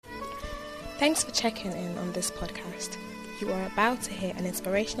Thanks for checking in on this podcast. You are about to hear an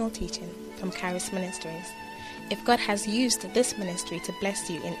inspirational teaching from Charis Ministries. If God has used this ministry to bless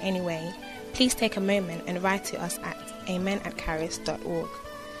you in any way, please take a moment and write to us at amen@charis.org.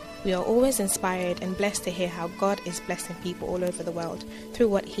 We are always inspired and blessed to hear how God is blessing people all over the world through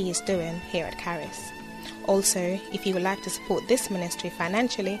what He is doing here at Charis. Also, if you would like to support this ministry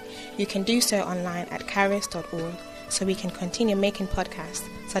financially, you can do so online at charis.org so we can continue making podcasts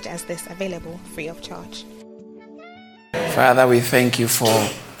such as this available free of charge. Father, we thank you for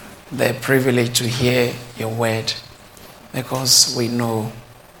the privilege to hear your word, because we know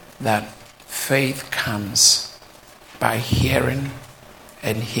that faith comes by hearing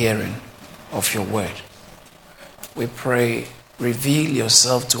and hearing of your word. We pray, reveal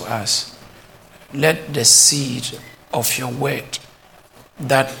yourself to us. Let the seed of your word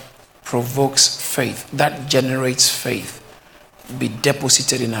that provokes faith, that generates faith, be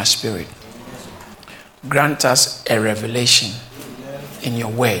deposited in our spirit. Grant us a revelation in your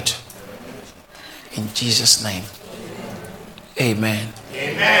word. In Jesus' name. Amen.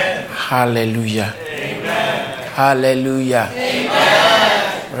 Amen. Hallelujah. Amen. Hallelujah.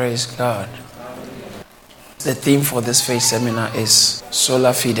 Amen. Praise God. The theme for this faith seminar is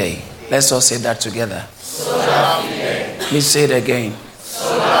Sola Fide. Let's all say that together. Sola Fide. Please say it again.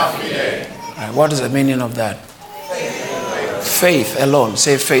 Sola Fide. Right, what is the meaning of that? Faith alone.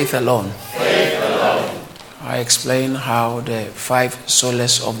 Say faith alone. Faith alone. I explain how the 5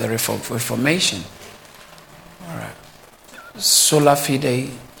 solas of the Reformation. All right. Sola Fide,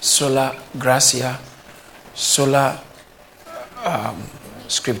 Sola Gratia, Sola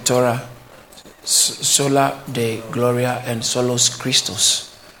Scriptura, Sola de Gloria, and Solus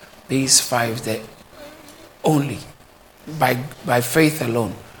Christus. These 5, they only by faith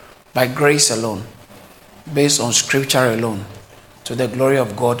alone, by grace alone, based on Scripture alone, to the glory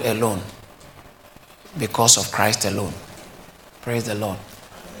of God alone, because of Christ alone. Praise the Lord.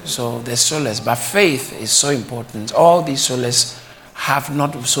 So the solas, but faith is so important. All these solas have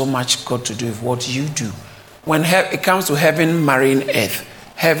not so much got to do with what you do. When it comes to heaven marrying earth,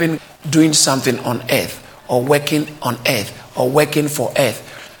 heaven doing something on earth, or working on earth, or working for earth,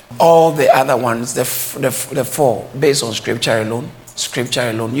 all the other ones, the 4, based on Scripture alone.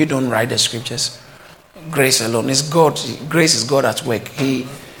 You don't write the Scriptures. Grace alone is God. Grace is God at work.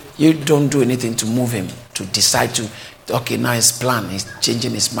 You don't do anything to move him to decide to. Okay, now his plan is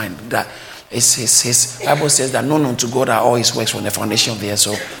changing his mind. That is his Bible says that known unto God are all his works from the foundation of the earth.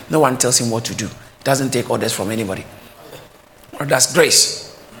 So no one tells him what to do. Doesn't take orders from anybody. Or that's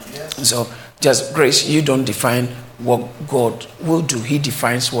grace. So just grace. You don't define what God will do. He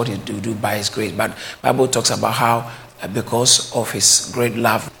defines what he will do by his grace. But Bible talks about how because of his great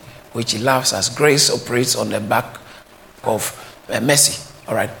love, which he loves us, grace operates on the back of mercy.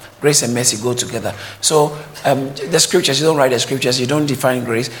 All right, grace and mercy go together. So the Scriptures, you don't write the Scriptures, you don't define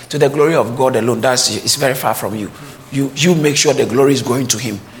grace to the glory of God alone. It's very far from you. You make sure the glory is going to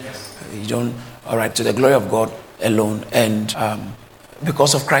Him. You don't. All right, to the glory of God alone, and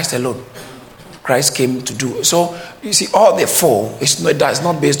because of Christ alone. Christ came to do. So you see, all the 4 that's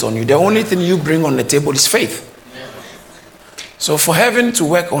not based on you. The only thing you bring on the table is faith. So for heaven to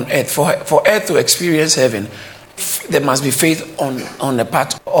work on earth, for earth to experience heaven, there must be faith on the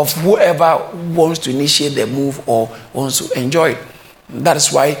part of whoever wants to initiate the move or wants to enjoy it. That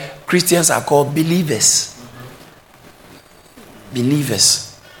is why Christians are called believers.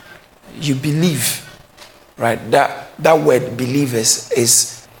 Believers. You believe, right? That word believers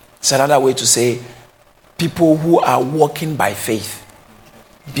is another way to say people who are walking by faith.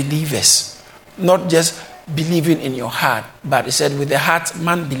 Believers. Not just believing in your heart, but it said with the heart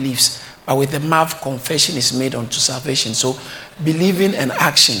man believes, but with the mouth confession is made unto salvation. So believing and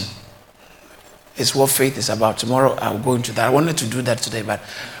action is what faith is about. Tomorrow I'll go into that. I wanted to do that today, but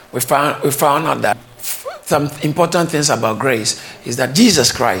we found out that some important things about grace is that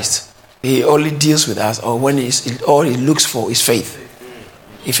Jesus Christ, he only deals with us, or when all he looks for is faith.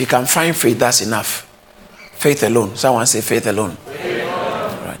 If he can find faith, that's enough. Faith alone. Someone say faith alone. Faith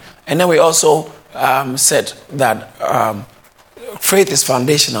alone. Right. And then we also said that faith is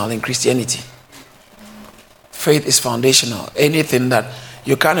foundational in Christianity. Faith is foundational. Anything that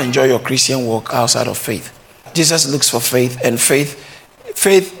you can't enjoy your Christian walk outside of faith. Jesus looks for faith, and faith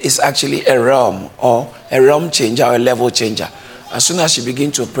is actually a realm, or a realm changer, or a level changer. As soon as you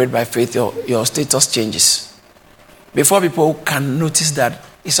begin to operate by faith, your status changes. Before people can notice that,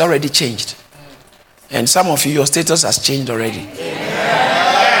 it's already changed. And some of you, your status has changed already.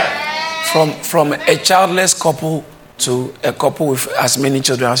 From a childless couple to a couple with as many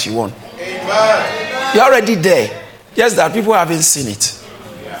children as you want. You're already there. Just that people haven't seen it.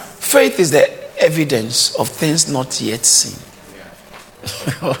 faith is the evidence of things not yet seen.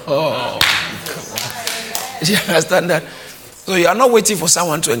 Oh, do you understand that? So you are not waiting for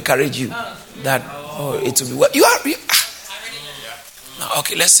someone to encourage you that it will be well. You are. Now,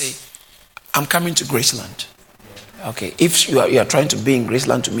 okay, let's say I'm coming to Graceland. Okay, if you are trying to be in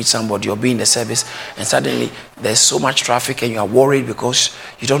Graceland to meet somebody or be in the service, and suddenly there's so much traffic and you are worried because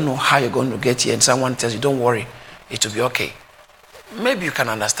you don't know how you're going to get here, and someone tells you, don't worry, it will be okay. Maybe you can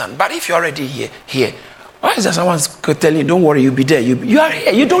understand. But if you're already here, why is there someone telling you, don't worry, you'll be there? You are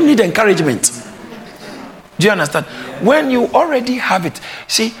here. You don't need encouragement. Do you understand? When you already have it,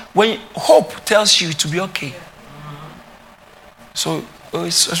 see, when hope tells you to be okay. So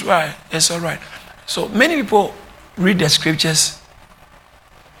it's right. It's all right. So many people read the scriptures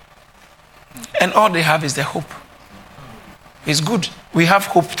and all they have is the hope. It's good. We have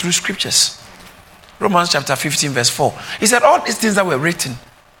hope through scriptures. Romans chapter 15 verse 4. He said all these things that were written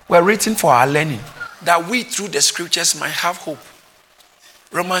for our learning, that we through the scriptures might have hope.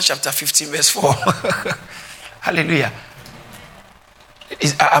 Romans chapter 15 verse 4. Hallelujah.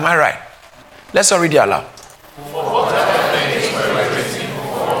 Am I right? Let's all read it aloud.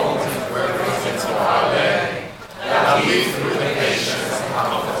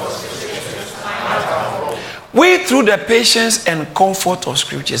 We through the patience and comfort of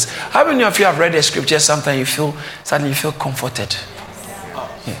scriptures. How many of you have read the scriptures? Sometimes suddenly you feel comforted.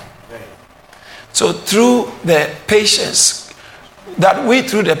 Yeah. So through the patience, that we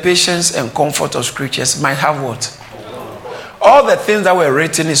through the patience and comfort of scriptures might have what? All the things that were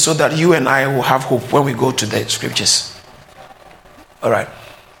written is so that you and I will have hope when we go to the scriptures. All right.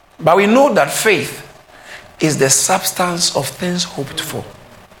 But we know that faith is the substance of things hoped for.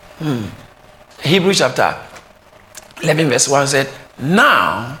 Hebrews chapter 11 verse 1 said,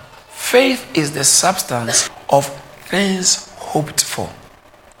 now faith is the substance of things hoped for.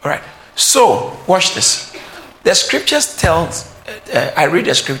 All right. So watch this. The scriptures tells, I read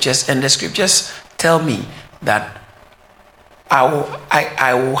the scriptures and the scriptures tell me that I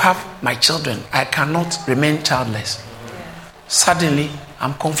will have my children. I cannot remain childless. Suddenly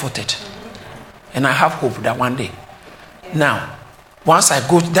I'm comforted and I have hope that one day. Now, once I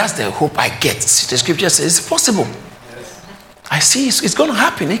go, that's the hope I get. See, the scripture says it's possible. I see it's going to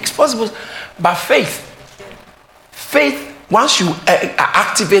happen. It's possible. But faith, once you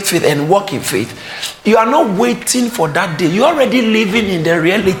activate faith and walk in faith, you are not waiting for that day. You're already living in the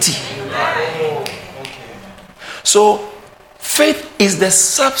reality. So faith is the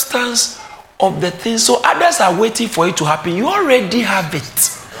substance of the thing. So others are waiting for it to happen. You already have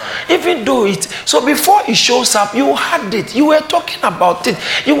it. Even though so before it shows up, you had it. You were talking about it.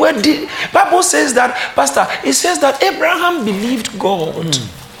 Bible says that, Pastor, it says that Abraham believed God.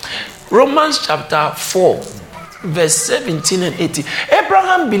 Romans chapter 4, verse 17 and 18.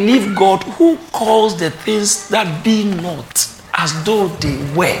 Abraham believed God who calls the things that be not as though they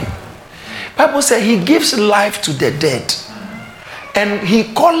were. Bible says he gives life to the dead. And he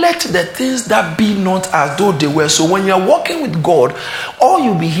collects the things that be not as though they were. So when you're walking with God, all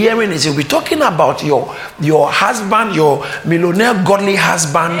you'll be hearing is you'll be talking about your husband, your millionaire godly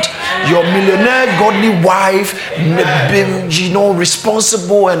husband, your millionaire godly wife,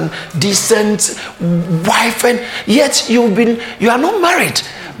 responsible and decent wife, and yet you are not married.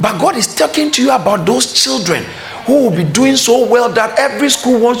 But God is talking to you about those children who will be doing so well that every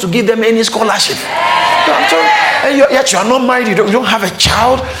school wants to give them any scholarship. And yet you are not married, you don't have a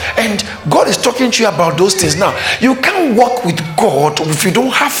child, and God is talking to you about those things. Now, you can't walk with God if you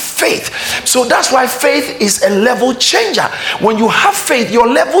don't have faith. So that's why faith is a level changer. When you have faith, your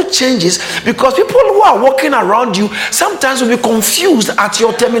level changes, because people who are walking around you sometimes will be confused at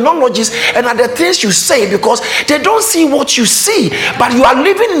your terminologies and at the things you say, because they don't see what you see, but you are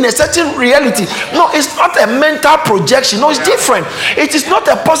living in a certain reality. No, it's not a mental projection. No, it's different. It is not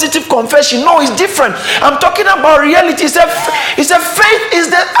a positive confession. No, it's different. I'm talking about reality. It's a faith is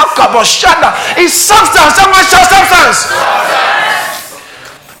the akaboshada. It's substance. Someone shout substance.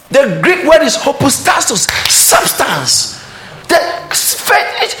 The Greek word is hypostasis, substance. The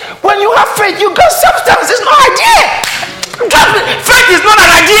faith, when you have faith, you got substance. It's not idea. Faith is not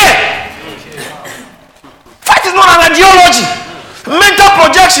an idea. Faith is not an ideology. Mental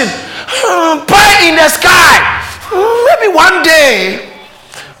projection. Pie in the sky. Maybe one day.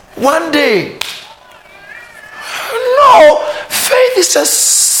 No, faith is a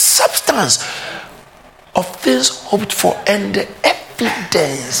substance of things hoped for, and the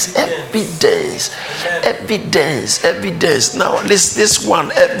evidence. Now, this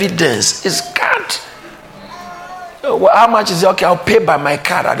one, evidence is God. Well, how much is it? Okay, I'll pay by my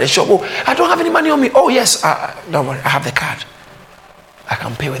card at the shop. Oh, I don't have any money on me. Oh, yes. Don't worry, I have the card. I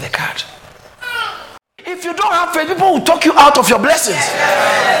can pay with a card. If you don't have faith, people will talk you out of your blessings.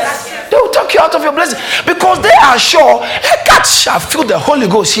 They will talk you out of your blessings because they are sure God shall feel the Holy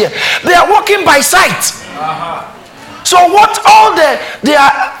Ghost here. They are walking by sight. So what all their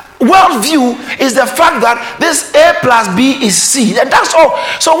worldview is the fact that this A plus B is C, and that's all.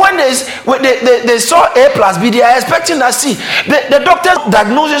 So when they saw A plus B, they are expecting that C. The doctor's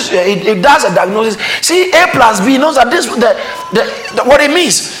diagnosis, it does a diagnosis. See, A plus B knows that this what it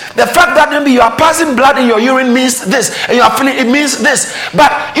means. The fact that maybe you are passing blood in your urine means this, and you are feeling it means this.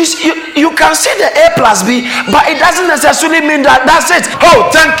 But you can see the A plus B, but it doesn't necessarily mean that that's it. Oh,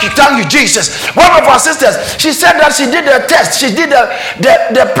 thank you, Jesus. One of our sisters, she said that she did a test. She did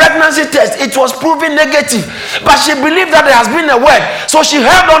the pregnancy test. It was proven negative, but she believed that there has been a word, so she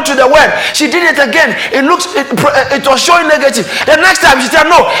held on to the word. She did it again. It was showing negative. The next time she said,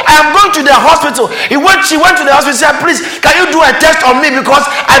 "No, I am going to the hospital." She went to the hospital. She said, "Please, can you do a test on me because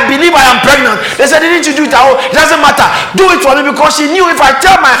I believe I am pregnant?" They said, "Didn't you do it at all? It doesn't matter. Do it for me," because she knew if I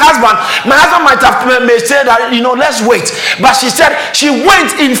tell my husband might have may say that, let's wait. But she said she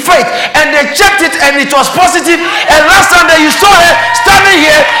went in faith, and they checked it, and it was positive. And last Sunday you saw her standing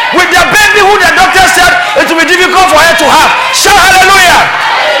here with the baby who the doctor said it will be difficult for her to have. Shout hallelujah!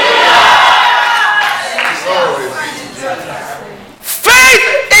 Faith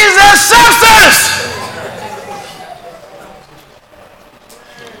is a substance.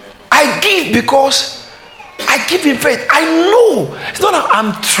 I give because I give in faith. I know it's not that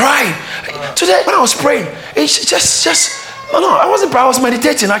I'm trying. Today when I was praying, it's just no, I wasn't praying. I was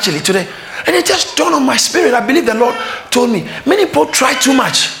meditating actually today, and it just dawned on my spirit. I believe the Lord told me many people try too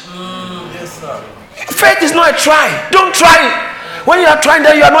much. Yes, sir. Faith is not a try. Don't try it. When you are trying,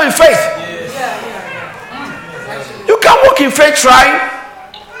 then you are not in faith. You can't walk in faith trying.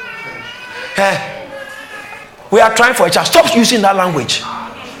 We are trying for a child. Stop using that language.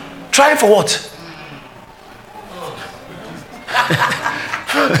 Trying for what?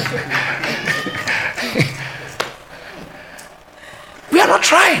 We are not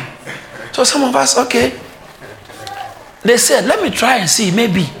trying. So some of us, okay. They said, "Let me try and see,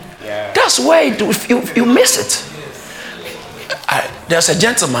 maybe." Yeah. That's where you miss it. There's a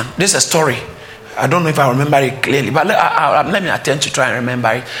gentleman. This is a story. I don't know if I remember it clearly, but let me attempt to try and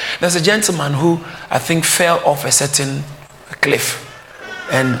remember it. There's a gentleman who I think fell off a certain cliff,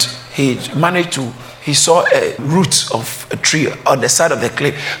 and he saw a root of a tree on the side of the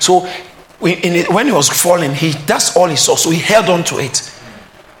cliff. So when he was falling, that's all he saw. So he held on to it,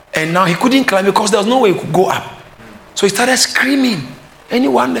 and now he couldn't climb because there was no way he could go up. So he started screaming.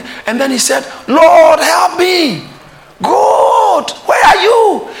 And then he said, "Lord, help me. God, where are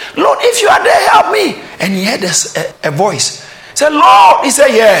you? Lord, if you are there, help me." And he heard a voice. He said, "Lord." He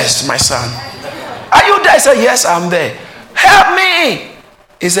said, "Yes, my son. Are you there?" He said, "Yes, I'm there. Help me."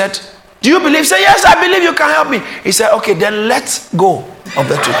 He said, "Do you believe?" He said, "Yes, I believe you can help me." He said, "Okay, then let's go of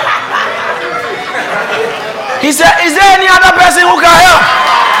the tree." He said, "Is there any other person who can help?"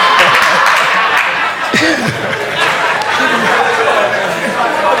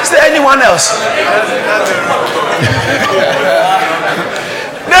 Is there anyone else?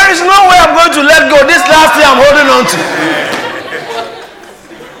 There is no way I'm going to let go. This last thing I'm holding on to.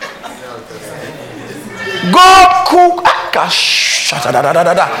 God cook.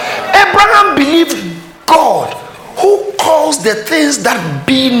 Abraham believed God, who calls the things that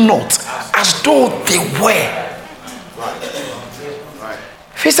be not as though they were.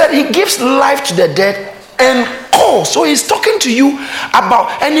 He said he gives life to the dead and calls. So he's talking to you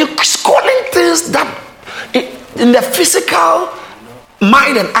about, and he's calling things that in the physical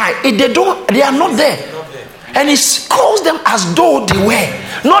mind and eye, they are not there. And he calls them as though they were.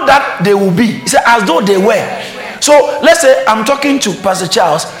 Not that they will be. He said as though they were. So let's say I'm talking to Pastor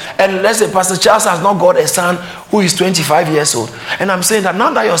Charles, and let's say Pastor Charles has not got a son who is 25 years old. And I'm saying that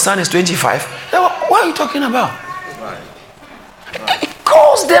now that your son is 25, then what are you talking about? It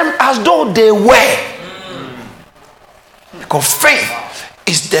calls them as though they were. Because faith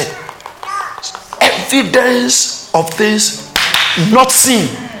is the evidence of things not seen.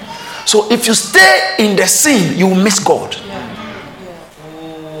 So if you stay in the sin, you will miss God.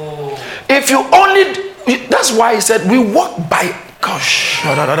 If you only, that's why he said we walk by,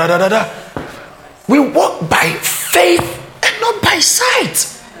 we walk by faith and not by sight.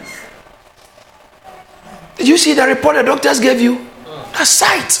 Did you see the report the doctors gave you? That's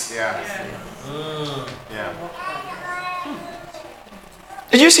sight.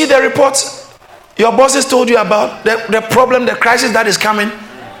 Did you see the reports your bosses told you about? The problem, the crisis that is coming?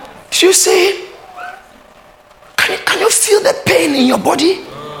 Did you see it? Can you feel the pain in your body?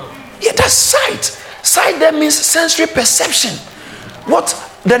 Yeah, that's sight. Sight, that means sensory perception. what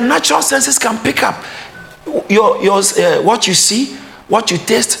the natural senses can pick up. What you see, what you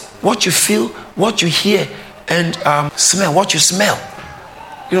taste, what you feel, what you hear, and smell, what you smell.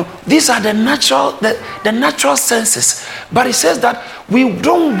 These are the natural senses. But it says that we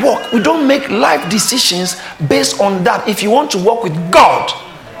don't make life decisions based on that. If you want to walk with God,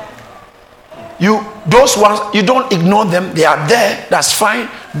 those ones, you don't ignore them. They are there. That's fine.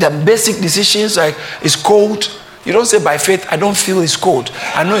 The basic decisions, like it's cold. You don't say by faith, I don't feel it's cold.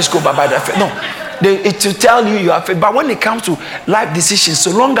 I know it's cold, but by the faith. No. It will tell you have faith. But when it comes to life decisions,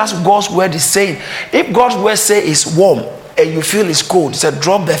 so long as God's word is saying, if God's word say it's warm and you feel it's cold, so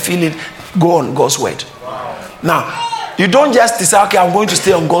drop the feeling, go on God's word. Wow. Now, you don't just decide, okay, I'm going to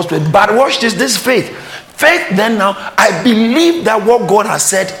stay on God's word. But watch this is faith. Faith, then now, I believe that what God has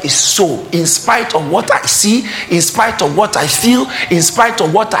said is so, in spite of what I see, in spite of what I feel, in spite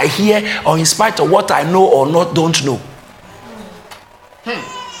of what I hear, or in spite of what I know or don't know.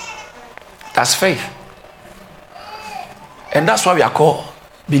 That's faith. And that's why we are called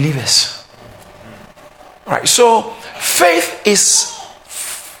believers. Right? So, faith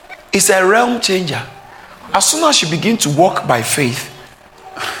is a realm changer. As soon as you begin to walk by faith,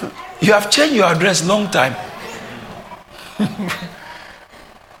 you have changed your address long time.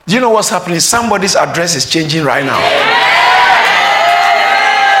 Do you know what's happening? Somebody's address is changing right now.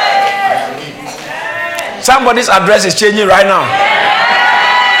 Somebody's address is changing right now.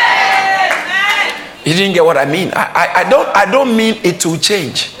 You didn't get what I mean. I don't mean it will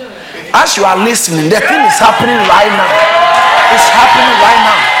change. As you are listening, the thing is happening right now. It's happening right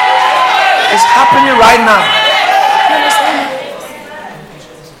now. It's happening right now. You understand?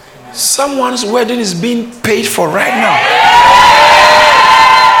 Someone's wedding is being paid for right now.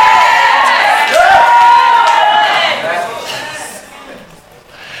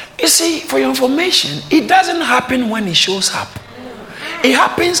 You see, for your information, it doesn't happen when it shows up. It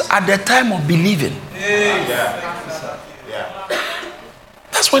happens at the time of believing.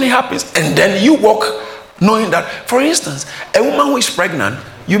 That's when it happens. And then you walk knowing that, for instance, a woman who is pregnant,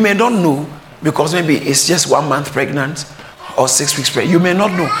 you may not know because maybe it's just 1 month pregnant or 6 weeks pregnant. You may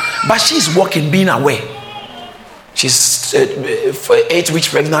not know. But she's walking, being aware. She's 8 weeks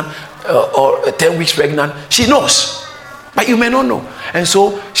pregnant or 10 weeks pregnant. She knows. But you may not know. And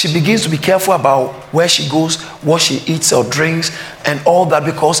so she begins to be careful about where she goes, what she eats or drinks, and all that,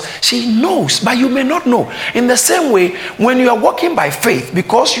 because she knows, but you may not know. In the same way, when you are walking by faith,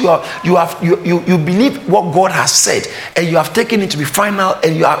 because you believe what God has said, and you have taken it to be final,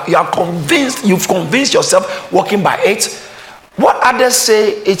 and you are convinced, you've convinced yourself walking by it, what others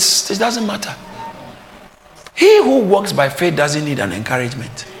say, it doesn't matter. He who walks by faith doesn't need an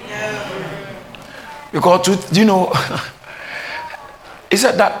encouragement. Because he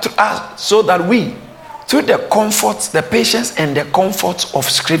said that to us, so that we, through the comforts, the patience, and the comforts of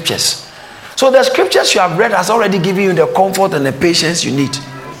scriptures. So the scriptures you have read has already given you the comfort and the patience you need.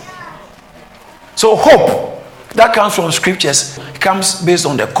 So hope that comes from scriptures comes based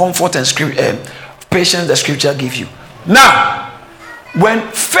on the comfort and patience the scripture gives you. Now, when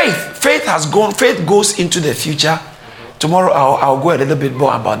faith goes into the future. Tomorrow I'll go a little bit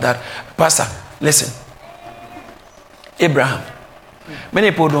more about that. Pastor, listen. Abraham. Many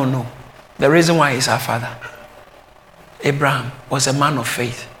people don't know the reason why he's our father. Abraham was a man of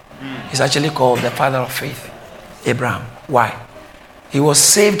faith. He's actually called the father of faith. Abraham. Why? He was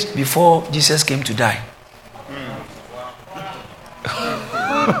saved before Jesus came to die.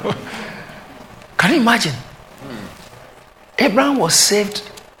 Can you imagine? Abraham was saved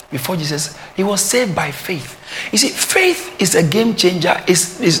before Jesus. He was saved by faith. You see, faith is a game changer.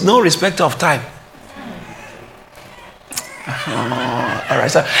 It's no respecter of time. All right.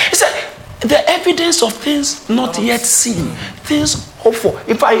 So he said, the evidence of things not yet seen, things hoped for.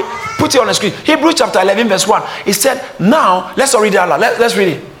 If I put it on the screen, Hebrews chapter 11 verse 1, it said, now, let's read it out loud. Let's read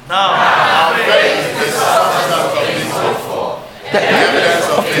it. Now faith is the substance of things hoped for, the evidence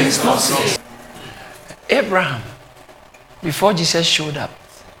of things not seen. Abraham, before Jesus showed up,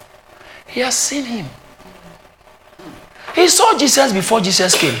 he has seen him. He saw Jesus before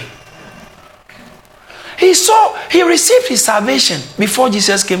Jesus came. He received his salvation before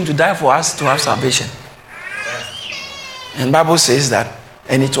Jesus came to die for us to have salvation. And the Bible says that,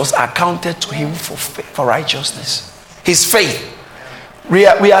 and it was accounted to him for righteousness. His faith. We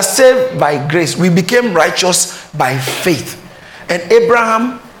are saved by grace. We became righteous by faith. And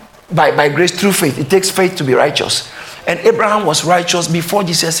Abraham, by grace through faith. It takes faith to be righteous. And Abraham was righteous before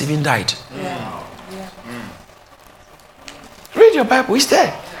Jesus even died. Read your Bible. It's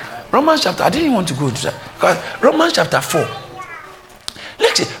there. Romans chapter, I didn't want to go to that. Because Romans chapter 4.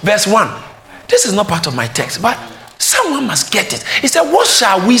 Let's see, verse 1. This is not part of my text, but Someone must get it. He said, what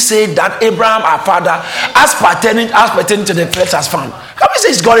shall we say that Abraham, our father, as pertaining to the flesh has found? Can we say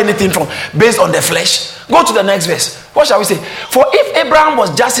he's got anything from based on the flesh? Go to the next verse. What shall we say? For if Abraham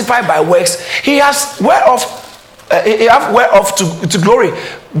was justified by works, he has whereof to glory,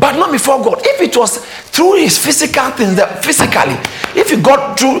 but not before God. If it was through his physical things, physically, if he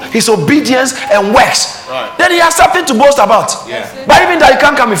got through his obedience and works, right, then he has something to boast about. Yeah. But even that, he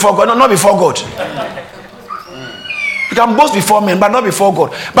can't come before God, not before God. You can boast before men, but not before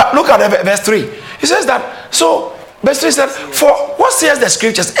God. But look at verse 3. He says that, so verse 3 said, for what says the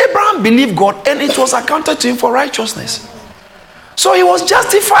scriptures? Abraham believed God and it was accounted to him for righteousness. So he was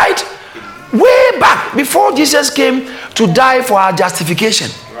justified way back before Jesus came to die for our justification.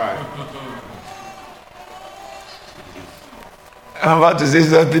 Right. I'm about to say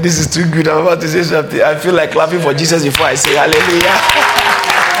something. This is too good. I'm about to say something. I feel like clapping for Jesus before I say hallelujah.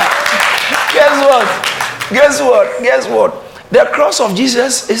 Guess what? The cross of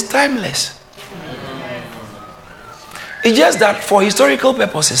Jesus is timeless. It's just that for historical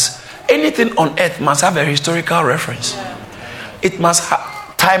purposes, anything on earth must have a historical reference. It must have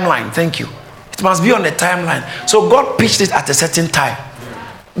timeline. Thank you. It must be on the timeline. So God pitched it at a certain time.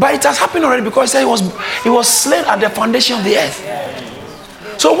 But it has happened already because he was slain at the foundation of the earth.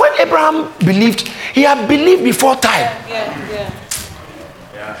 So when Abraham believed, he had believed before time.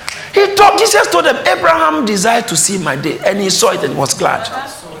 Jesus told them, Abraham desired to see my day, and he saw it and was glad.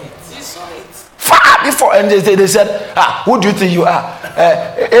 Far before, and they said, who do you think you are?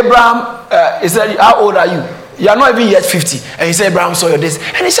 Abraham, he said, how old are you? You are not even yet 50. And he said, Abraham saw your days.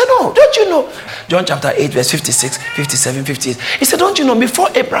 And he said, no, don't you know? John chapter 8, verse 56, 57, 58. He said, don't you know, before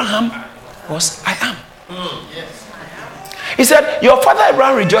Abraham was, I am. Yes. He said, your father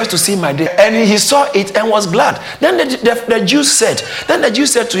Abraham rejoiced to see my day. And he saw it and was glad. Then the Jews said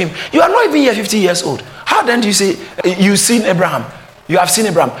to him, you are not even yet 50 years old. How then do you say, you've seen Abraham? You have seen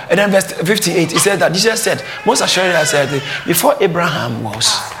Abraham. And then verse 58, he said that Jesus said, most assuredly I said, before Abraham was,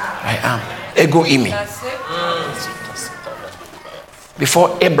 I am. Ego imi.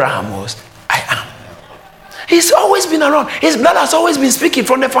 Before Abraham was, I am. He's always been around. His blood has always been speaking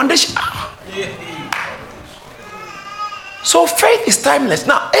from the foundation. So faith is timeless.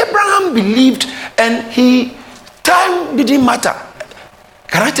 Now Abraham believed, and time didn't matter.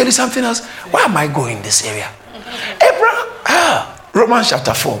 Can I tell you something else? Why am I going in this area? Abraham, Romans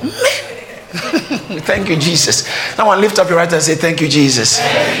chapter 4. Thank you, Jesus. Someone lift up your right hand and say, thank you, Jesus.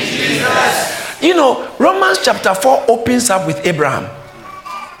 Thank you, Jesus. You know, Romans chapter 4 opens up with Abraham.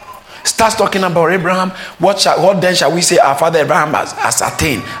 Starts talking about Abraham. What then shall we say our father Abraham has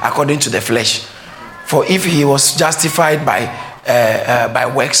attained according to the flesh? For if he was justified by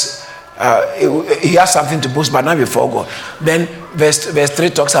works, he has something to boast, but not before God. Then verse 3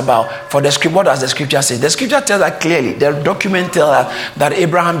 talks about, for the scripture, what does the scripture say? The scripture tells us clearly, the document tells us that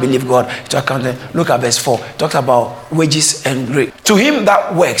Abraham believed God to account. Look at verse 4, it talks about wages and grace. To him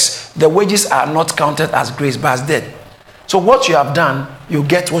that works, the wages are not counted as grace, but as debt. So what you have done, you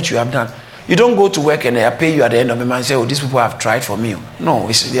get what you have done. You don't go to work and they pay you at the end of the month and say, oh, these people have tried for me. No,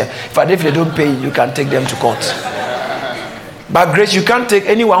 it's there. If they don't pay you, you can take them to court. But grace, you can't take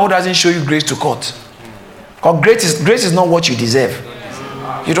anyone who doesn't show you grace to court. Because grace is not what you deserve.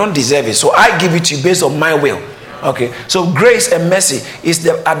 You don't deserve it. So I give it to you based on my will. Okay. So grace and mercy is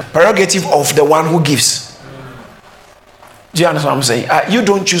the prerogative of the one who gives. Do you understand what I'm saying? You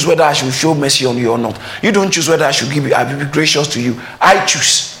don't choose whether I should show mercy on you or not. You don't choose whether I should be gracious to you. I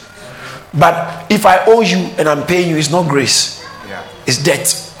choose. But if I owe you and I'm paying you, it's not grace. Yeah. It's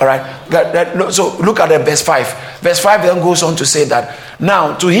debt. All right. So look at the verse 5. Verse 5 then goes on to say that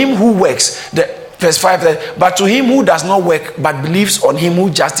now to him who works, verse 5, but to him who does not work but believes on him who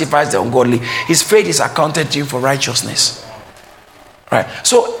justifies the ungodly, his faith is accounted to him for righteousness. Right.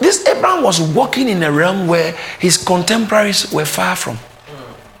 So this Abraham was walking in a realm where his contemporaries were far from.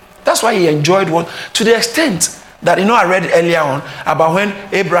 That's why he enjoyed one to the extent that, I read earlier on about when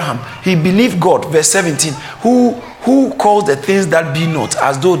Abraham, he believed God, verse 17, who calls the things that be not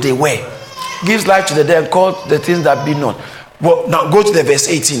as though they were, gives life to the dead and calls the things that be not. Well, now go to the verse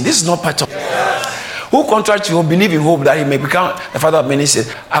 18. This is not part of who contrary to hope believe in hope that he may become the father of many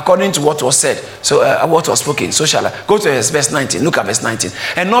nations, according to what was said, so what was spoken, so shall I. Go to verse 19. Look at verse 19.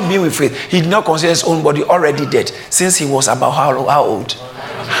 And not being with faith, he did not consider his own body already dead, since he was about how old?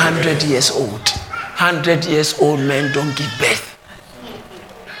 100 years old. 100 years old men don't give birth.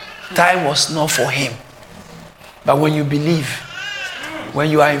 Time was not for him. But when you believe, when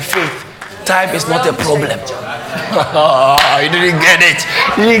you are in faith, time is not a problem. You didn't get it.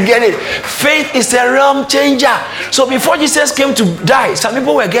 You didn't get it. Faith is a realm changer. So before Jesus came to die, some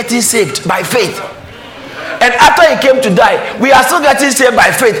people were getting saved by faith. and after he came to die, we are still getting saved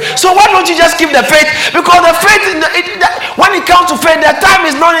by faith. So why don't you just keep the faith? Because the faith, when it comes to faith, the time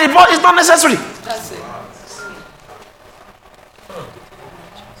is not necessary. That's it.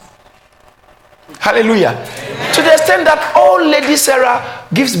 Hallelujah. Amen. To the extent that old lady Sarah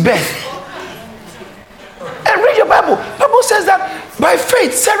gives birth. And read your Bible. Bible says that by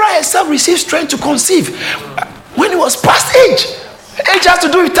faith, Sarah herself received strength to conceive when it was past age. Age has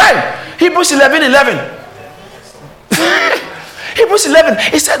to do with time. Hebrews 11:11. Hebrews 11.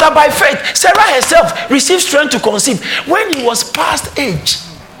 It said that by faith, Sarah herself received strength to conceive when it was past age.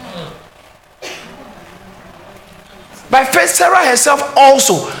 By faith, Sarah herself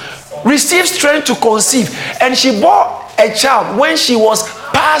also received strength to conceive, and she bore a child when she was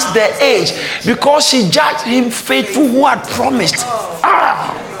past the age, because she judged him faithful who had promised.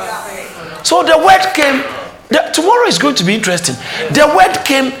 So the word came. Tomorrow is going to be interesting. The word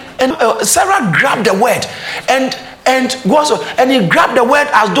came, and Sarah grabbed the word, and he grabbed the word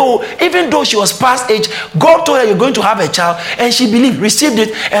as though, even though she was past age, God told her you're going to have a child, and she believed, received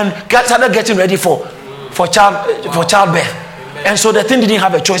it, and started getting ready for childbirth. And so the thing didn't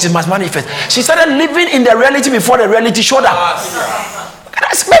have a choice; it must manifest. She started living in the reality before the reality showed up.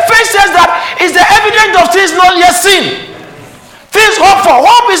 My faith says that is the evidence of things not yet seen. Things hoped for.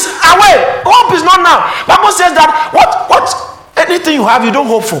 Hope is away. Hope is not now. Bible says that what anything you have, you don't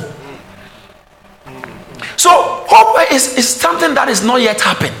hope for. So hope is something that is not yet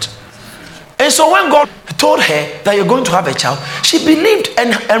happened. And so when God told her that you're going to have a child, she believed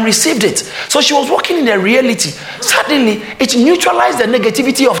and received it. So she was walking in the reality. Suddenly, it neutralized the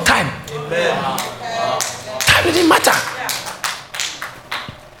negativity of time. Amen. Time didn't matter.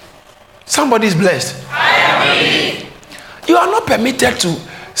 Somebody is blessed. Amen. You are not permitted to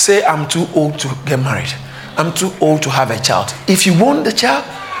say, I'm too old to get married. I'm too old to have a child. If you want the child,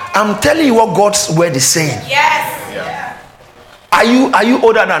 I'm telling you what God's word is saying. Yes. Yeah. Are you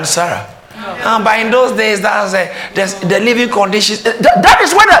older than Sarah? No. But in those days, that's the living conditions. That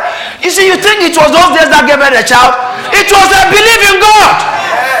is when you see. You think it was those days that gave her the child? It was a belief in God.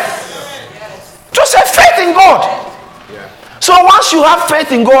 Yes. It was a faith in God. Yeah. So once you have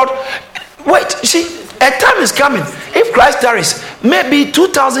faith in God, wait. See, a time is coming. If Christ tarries, maybe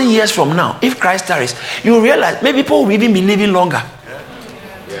 2,000 years from now, if Christ tarries, you realize maybe people will even be living longer.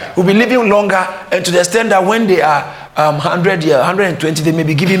 Yeah. Will be living longer, and to the extent that when they are 100 years, 120, they may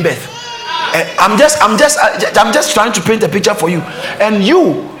be giving birth. I'm just trying to paint a picture for you. And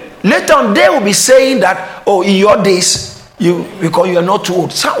you, later on, they will be saying that, oh, in your days, because you are not too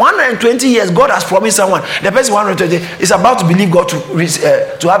old. So 120 years, God has promised someone. The person 120 is about to believe God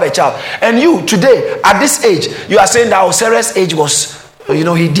to have a child. And you, today, at this age, you are saying that Sarah's age was,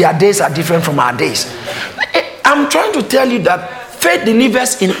 their days are different from our days. I'm trying to tell you that faith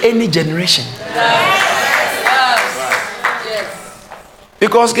delivers in any generation.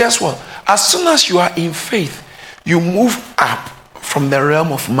 Because guess what? As soon as you are in faith, you move up from the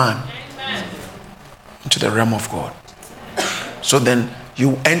realm of man into the realm of God. So then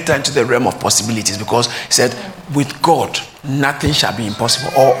you enter into the realm of possibilities, because he said, with God, nothing shall be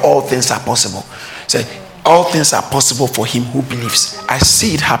impossible. All things are possible. He said, all things are possible for him who believes. I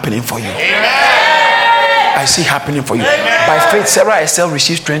see it happening for you. Amen. I see it happening for you. Amen. By faith, Sarah herself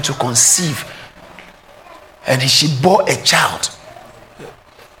received strength to conceive. And she bore a child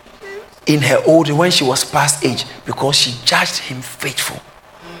in her old age, when she was past age, because she judged him faithful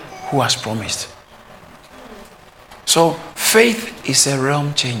who has promised. So faith is a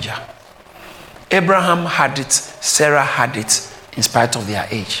realm changer. Abraham had it, Sarah had it, in spite of their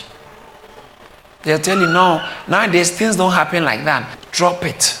age. They'll tell you, no, nowadays things don't happen like that. Drop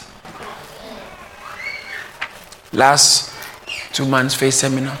it. Last 2 months faith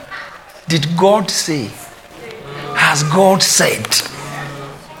seminar. Did God say? Has God said?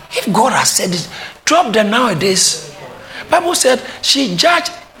 If God has said it, drop them nowadays. Bible said she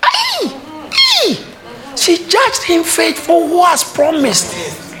judged. She judged him faithful who has promised.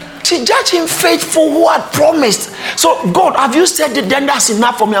 She judged him faithful who had promised. So God, have you said it? Then that's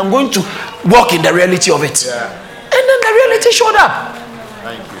enough for me. I'm going to walk in the reality of it. Yeah. And then the reality showed up.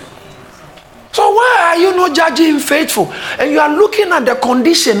 Thank you. So why are you not judging him faithful? And you are looking at the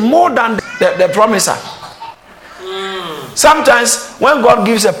condition more than the promiser. Sometimes when God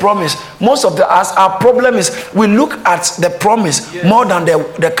gives a promise, most of our problem is we look at the promise more than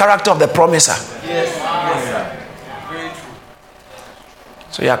the character of the promiser. Yes.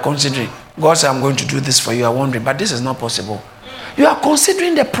 So you are considering, God said, I'm going to do this for you. You are wondering, but this is not possible. You are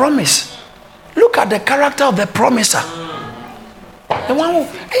considering the promise. Look at the character of the promiser. The one who,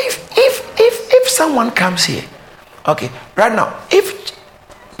 if someone comes here, okay, right now, if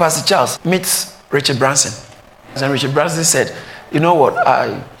Pastor Charles meets Richard Branson, And Richard Branson said, you know what,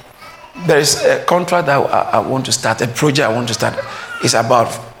 there is a contract that I want to start, a project I want to start. It's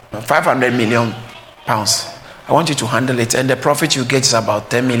about 500 million pounds. I want you to handle it, and the profit you get is about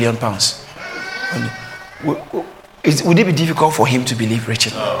 10 million pounds. Would it be difficult for him to believe,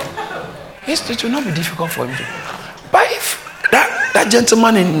 Richard? Yes, it will not be difficult for him to. But if that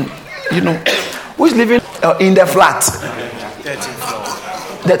gentleman who is living in the flat,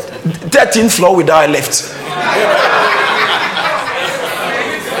 13th floor without a lift.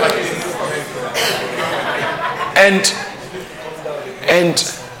 And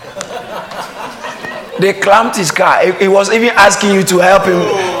they clamped his car. He was even asking you to help him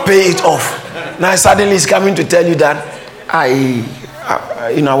pay it off. Now suddenly he's coming to tell you that I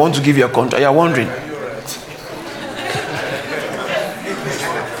want to give you a contract. You're wondering.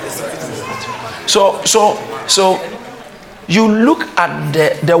 So you look at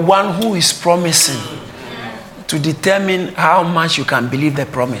the one who is promising to determine how much you can believe the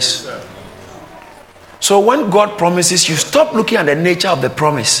promise. So when God promises, you stop looking at the nature of the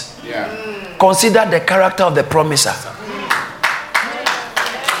promise. Yeah. Consider the character of the promiser.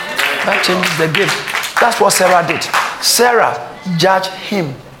 That changes the game. That's what Sarah did. Sarah judged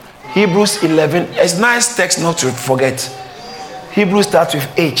him. Hebrews 11. It's a nice text not to forget. Hebrews starts with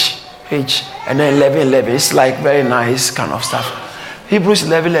H, and then 11. It's like very nice kind of stuff. Hebrews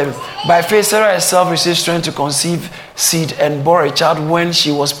 11. By faith, Sarah herself received strength to conceive seed and bore a child when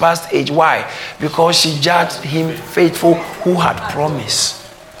she was past age. Why? Because she judged him faithful who had promised.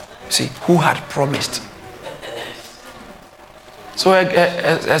 See, who had promised. So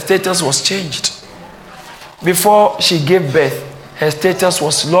her status was changed. Before she gave birth, her status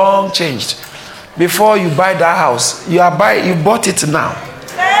was long changed. Before you buy that house, you bought it now.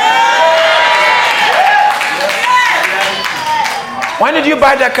 When did you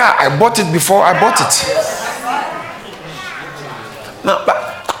buy that car? I bought it before I bought it. Now,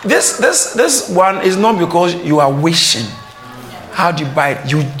 but this one is not because you are wishing. How do you buy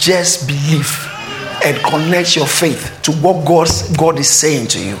it? You just believe and connect your faith to what God is saying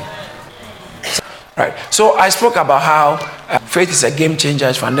to you. Right. So I spoke about how faith is a game changer,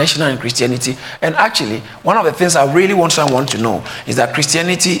 it's foundational in Christianity. And actually, one of the things I really want someone to know is that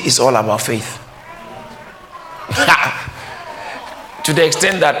Christianity is all about faith. To the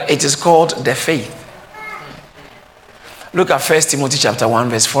extent that it is called the faith. Look at 1 Timothy chapter 1,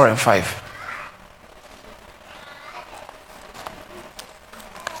 verse 4 and 5.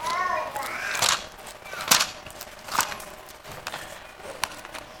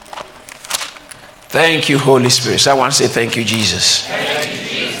 Thank you, Holy Spirit. Someone say thank you, Jesus. Thank you,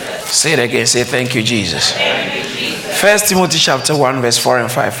 Jesus. Say it again. Say thank you, Jesus. Thank you, Jesus. 1 Timothy chapter 1, verse 4 and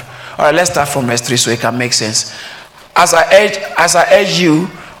 5. All right, let's start from verse 3 so it can make sense. As I urge you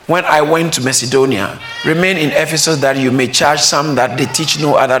when I went to Macedonia, remain in Ephesus that you may charge some that they teach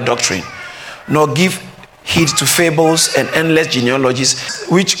no other doctrine, nor give heed to fables and endless genealogies,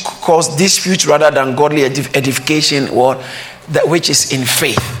 which cause disputes rather than godly edification, or that which is in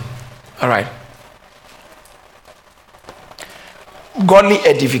faith. All right. Godly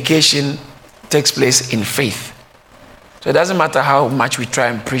edification takes place in faith. So it doesn't matter how much we try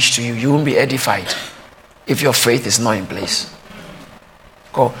and preach to you, you won't be edified if your faith is not in place.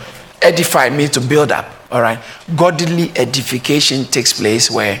 Go. Edify means to build up. All right. Godly edification takes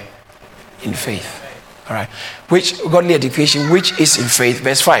place where? In faith. All right. Which godly edification, which is in faith.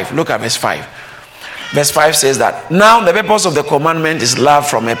 Verse 5. Look at verse 5. Verse 5 says that now the purpose of the commandment is love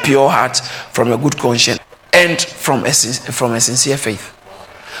from a pure heart, from a good conscience, and from a sincere faith.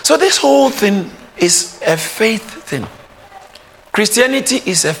 So this whole thing is a faith thing. Christianity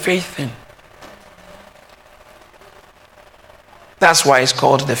is a faith thing. That's why it's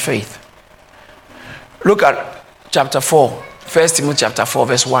called the faith. Look at chapter 4, 1 Timothy chapter 4,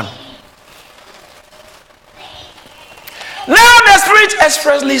 verse 1. Now the Spirit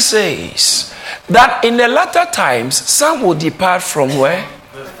expressly says that in the latter times some will depart from where?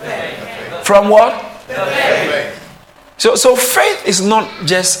 From what? Faith. So faith is not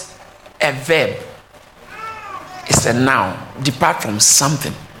just a verb. It's a noun. Depart from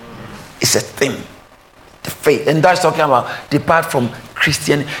something. It's a thing. The faith. And that's talking about depart from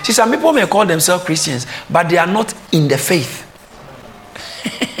Christianity. See, some people may call themselves Christians, but they are not in the faith.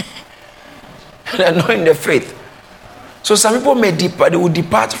 They are not in the faith. So some people may depart, they will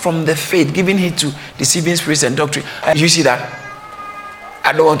depart from the faith, giving heed to deceiving spirits and doctrine. And you see that?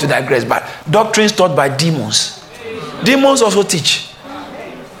 I don't want to digress, but doctrines taught by demons. Demons also teach.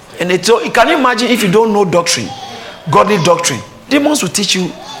 And can you imagine if you don't know doctrine, godly doctrine? Demons will teach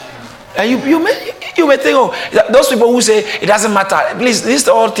you. And you may think, oh, those people who say it doesn't matter. Please, this is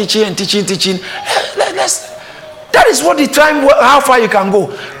all teaching and teaching. is what defines how far you can go.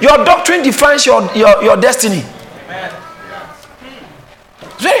 Your doctrine defines your destiny.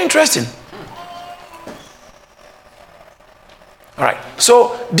 It's very interesting. All right.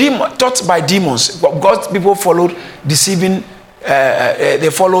 So, taught by demons. God's people followed deceiving.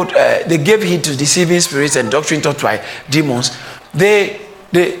 They gave heed to deceiving spirits and doctrine taught by demons.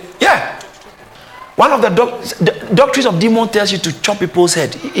 One of the doctrines of demon tells you to chop people's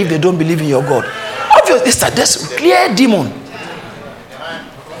head if they don't believe in your God. Obviously, that's clear demon.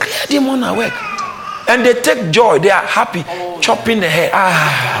 Clear demon at work. And they take joy. They are happy chopping the head.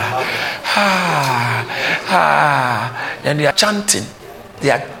 And they are chanting.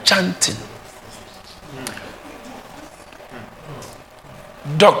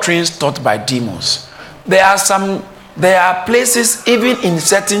 Doctrines taught by demons. There are places, even in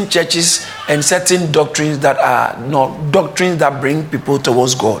certain churches and certain doctrines, that are not doctrines that bring people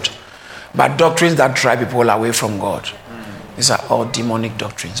towards God, but doctrines that drive people away from God. These are all demonic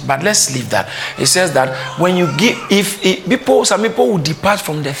doctrines. But let's leave that. It says that when you give, some people will depart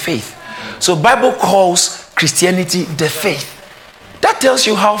from the faith. So Bible calls Christianity the faith. That tells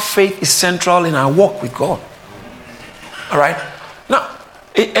you how faith is central in our walk with God. All right. Now,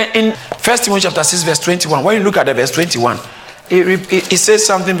 in 1 Timothy chapter 6, verse 21, when you look at the verse 21, it says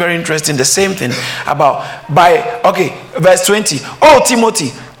something very interesting. The same thing verse 20. Oh,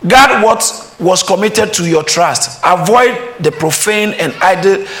 Timothy, guard what was committed to your trust. Avoid the profane and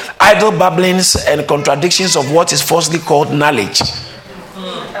idle babblings and contradictions of what is falsely called knowledge.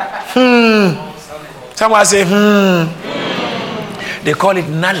 Someone say, They call it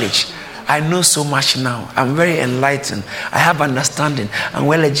knowledge. I know so much now. I'm very enlightened. I have understanding. I'm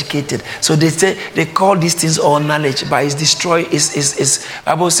well educated. So they call these things all knowledge, but it's destroy.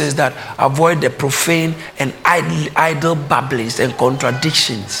 Bible says that avoid the profane and idle babblings and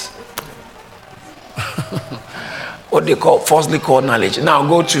contradictions. What they call falsely called knowledge. Now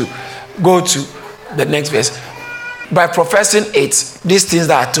go to the next verse. By professing it, these things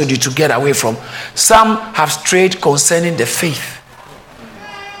that I told you to get away from, some have strayed concerning the faith.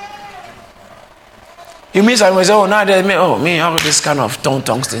 You mean someone say, now they all this kind of tongue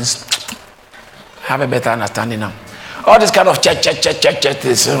things. I have a better understanding now. All this kind of church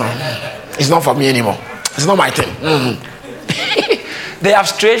this, it's not for me anymore. It's not my thing. They have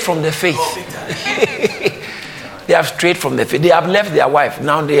strayed from the faith. They have strayed from the faith. They have left their wife.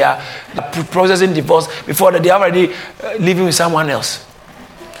 Now they are processing divorce. Before that, they are already living with someone else.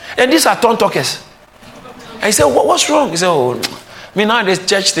 And these are tongue talkers. And he said, what's wrong? He said, now this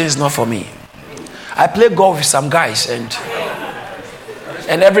church thing is not for me. I play golf with some guys, and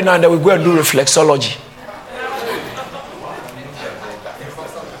every now and then we go and do reflexology.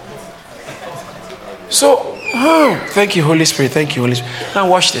 So, thank you, Holy Spirit. Thank you, Holy Spirit. Now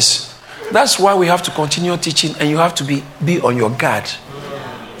watch this. That's why we have to continue teaching, and you have to be on your guard.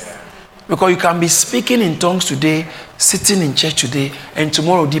 Because you can be speaking in tongues today, sitting in church today, and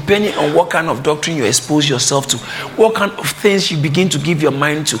tomorrow, depending on what kind of doctrine you expose yourself to, what kind of things you begin to give your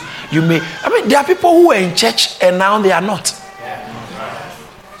mind to, there are people who were in church and now they are not.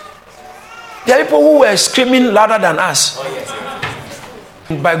 There are people who were screaming louder than us.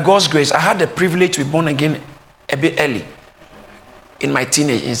 By God's grace, I had the privilege to be born again a bit early in my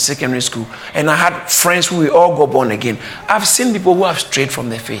teenage, in secondary school, and I had friends who all got born again. I've seen people who have strayed from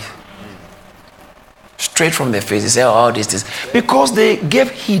their faith. Straight from their face, they say all these things because they gave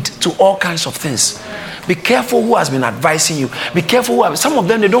heed to all kinds of things. Be careful who has been advising you. Be careful some of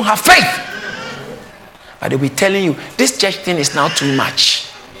them, they don't have faith, but they'll be telling you this church thing is now too much.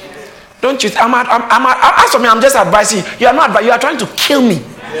 Don't you? As for me, I'm just advising you. You are not. You are trying to kill me.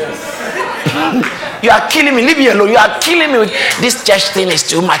 You are killing me. Leave me alone. You are killing me with this church thing is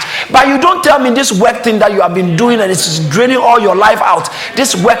too much. But you don't tell me this work thing that you have been doing and it's draining all your life out.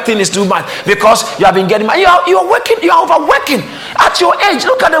 This work thing is too much because you have been getting money. You are working. You are overworking. At your age,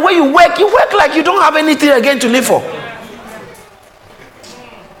 look at the way you work. You work like you don't have anything again to live for.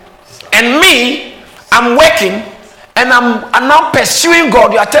 And me, I'm working. And I'm now pursuing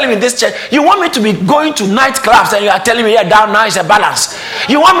God. You are telling me this church. You want me to be going to nightclubs and you are telling me, down now is a balance.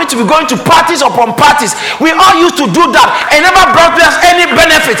 You want me to be going to parties upon parties. We all used to do that and never brought us any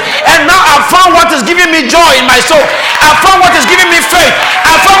benefit. And now I've found what is giving me joy in my soul. I've found what is giving me faith.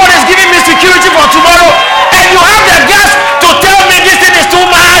 I've found what is giving me security for tomorrow. And you have the guts to tell me this thing is too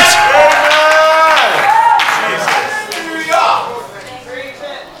much.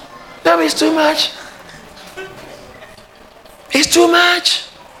 That is too much. It's too much.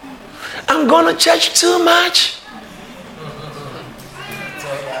 I'm going to church too much.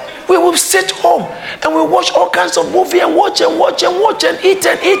 We will sit home and we watch all kinds of movie and watch and eat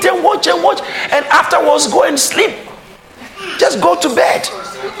and watch and watch and afterwards go and sleep. just go to bed.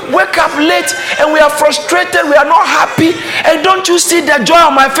 Wake up late and we are frustrated, we are not happy. And don't you see the joy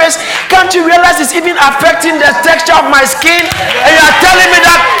on my face? Can't you realize it's even affecting the texture of my skin? And you are telling me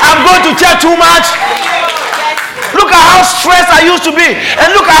that I'm going to church too much? Look at how stressed I used to be, and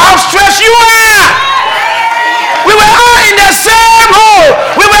look at how stressed you are. We were all in the same hole,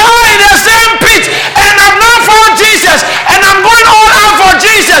 we were all in the same pit, and I've now found Jesus, and I'm going all out for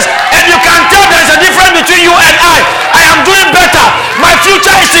Jesus. And you can tell there's a difference between you and I. I am doing better. My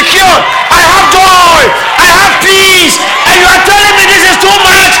future is secure. I have joy. I have peace. And you are telling me this is too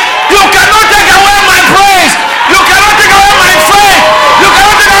much. You cannot take away my praise. You cannot take away my faith. You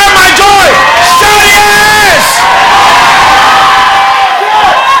cannot take away my joy. Shout yes.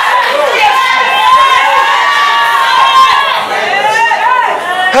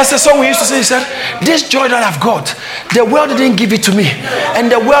 That's the song we used to say. He said, this joy that I've got, the world didn't give it to me,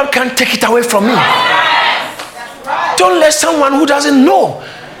 and the world can't take it away from me. Don't let someone who doesn't know.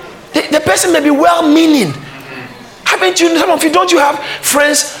 The person may be well-meaning. Haven't you, some of you, don't you have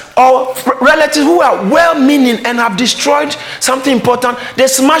friends or relatives who are well-meaning and have destroyed something important? They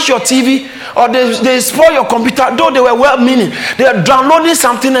smash your TV or they spoil your computer, though they were well-meaning. They are downloading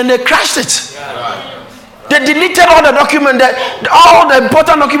something and they crashed it. They deleted all the document, all the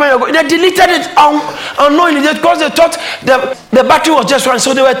important document. They deleted it unknowingly because they thought the battery was just running,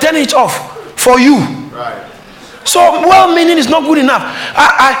 so they were turning it off for you. Right. So well-meaning is not good enough.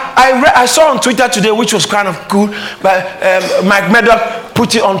 I saw on Twitter today, which was kind of cool, but Mike Medoc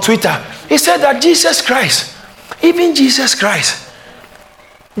put it on Twitter. He said that Jesus Christ, even Jesus Christ,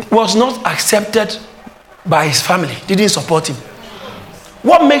 was not accepted by his family. Didn't support him.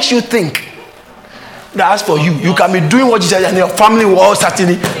 What makes you think that as for you, you can be doing what you said and your family will all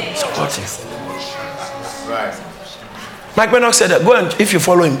certainly support you? Right. Mike Medoc said that. Go and, if you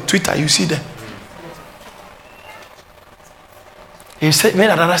follow him, Twitter, you see them. He made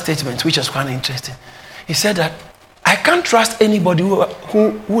another statement which was quite interesting. He said that I can't trust anybody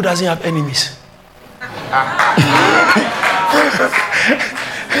who doesn't have enemies.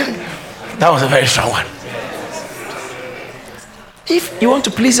 That was a very strong one. If you want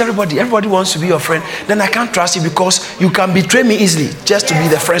to please everybody wants to be your friend, then I can't trust you because you can betray me easily just to be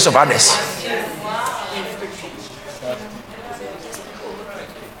the friends of others.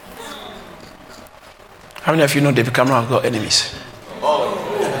 How many of you know David Cameron has got enemies?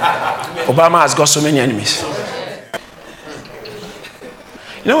 Obama has got so many enemies.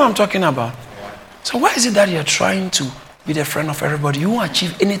 You know what I'm talking about? So why is it that you're trying to be the friend of everybody? You won't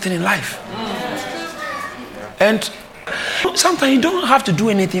achieve anything in life. And sometimes you don't have to do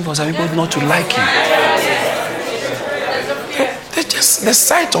anything for some people not to like you. They just, the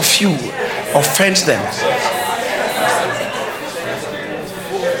sight of you offends them.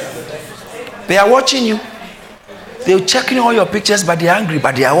 They are watching you. They're checking all your pictures, but they're angry,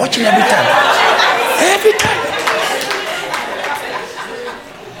 but they are watching every time. Every time.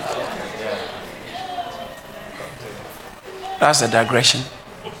 That's a digression.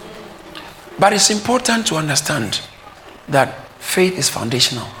 But it's important to understand that faith is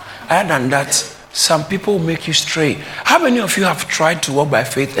foundational. Other than that, some people make you stray. How many of you have tried to walk by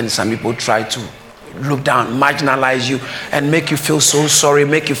faith and some people try to look down, marginalize you, and make you feel so sorry,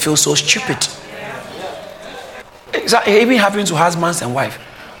 make you feel so stupid? It even happens to husbands and wives.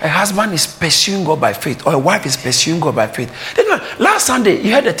 A husband is pursuing God by faith, or a wife is pursuing God by faith. Last Sunday,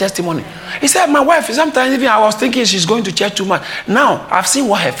 you heard the testimony. He said, my wife, sometimes even I was thinking she's going to church too much. Now, I've seen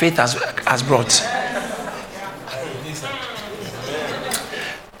what her faith has brought.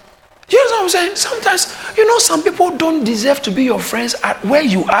 You know what I'm saying? Sometimes, some people don't deserve to be your friends at where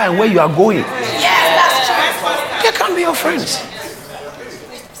you are and where you are going. Yes, that's true. They can't be your friends.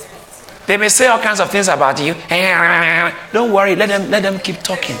 They may say all kinds of things about you. Don't worry, let them keep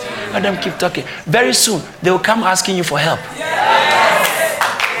talking. Let them keep talking. Very soon, they will come asking you for help.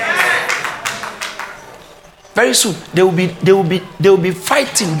 Very soon, they will be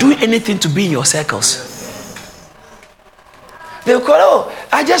fighting, doing anything to be in your circles. They will call,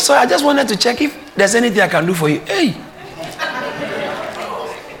 I just wanted to check if there's anything I can do for you. Hey.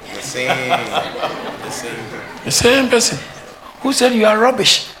 The same person who said you are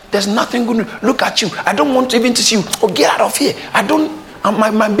rubbish. There's nothing good. Look at you. I don't want even to see you. Oh, get out of here.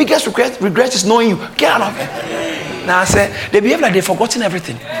 My biggest regret is knowing you. Get out of here. Now I say, they behave like they've forgotten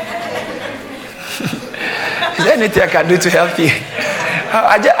everything. Is there anything I can do to help you?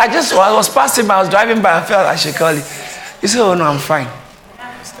 I was passing by, I was driving by, I felt I should call you. He said, oh no, I'm fine.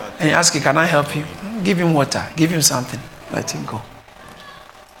 And he asked you, can I help you? Give him water. Give him something. Let him go.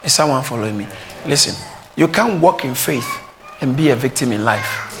 Is someone following me? Listen, you can't walk in faith and be a victim in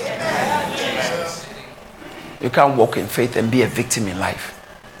life. You can't walk in faith and be a victim in life.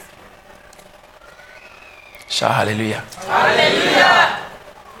 Shout hallelujah. Hallelujah.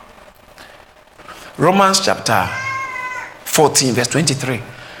 Romans chapter 14, verse 23.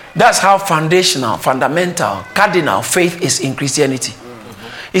 That's how fundamental, cardinal faith is in Christianity.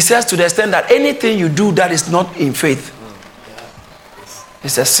 It says to the extent that anything you do that is not in faith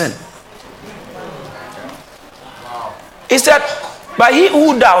is a sin. It said, but he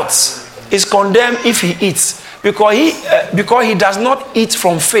who doubts is condemned if he eats, because he does not eat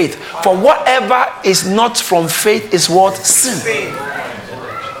from faith. For whatever is not from faith is what? Sin.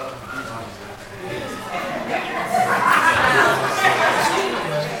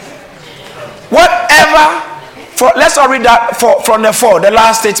 Whatever. Let's all read that from the 4, the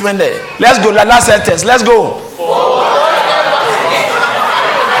last statement there. Let's go, the last sentence. Let's go.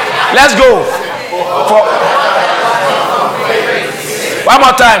 Let's go. One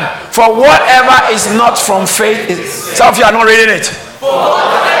more time. For whatever is not from faith some of you are not reading it.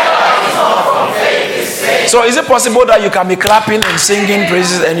 So is it possible that you can be clapping and singing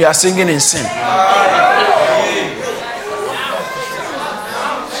praises and you are singing in sin?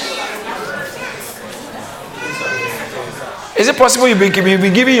 Is it possible you'll be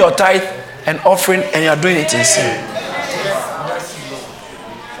giving your tithe and offering and you are doing it in sin?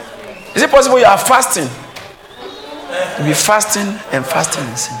 Is it possible you are fasting? You'll be fasting and fasting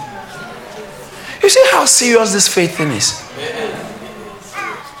in sin. You see how serious this faith thing is?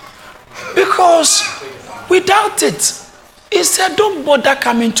 Because without it, he said, don't bother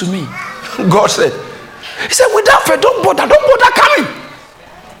coming to me. God said, he said, without faith, don't bother coming.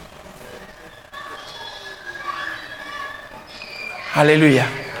 Hallelujah.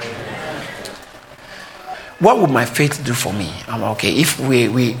 What would my faith do for me? I'm okay. If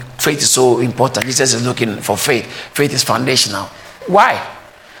we faith is so important, Jesus is looking for faith. Faith is foundational. Why?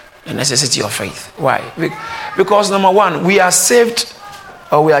 The necessity of faith. Why? Because number one, we are saved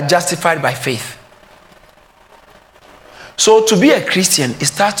or we are justified by faith. So to be a Christian, it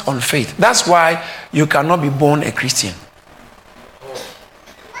starts on faith. That's why you cannot be born a Christian.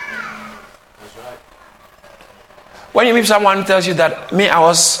 When you meet someone tells you that I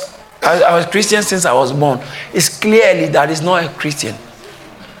was Christian since I was born, it's clearly that it's not a Christian.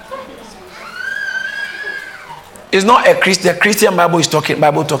 It's not a Christian. The Christian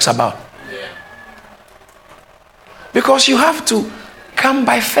Bible talks about. Because you have to come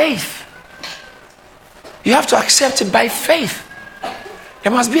by faith. You have to accept it by faith.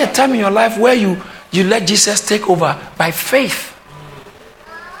 There must be a time in your life where you let Jesus take over by faith.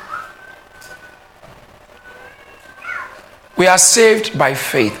 We are saved by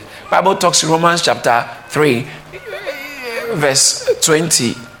faith. Bible talks in Romans chapter 3, verse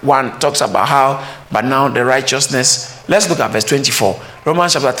 21, talks about how, but now the righteousness. Let's look at verse 24.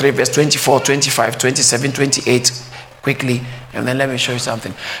 Romans chapter 3, verse 24, 25, 27, 28, quickly, and then let me show you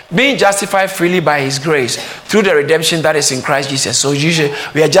something. Being justified freely by his grace through the redemption that is in Christ Jesus. So usually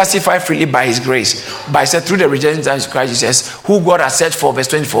we are justified freely by his grace. Through the redemption that is in Christ Jesus, who God has set for, verse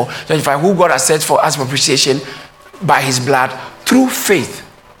 24, 25, who God has set for as propitiation by his blood through faith.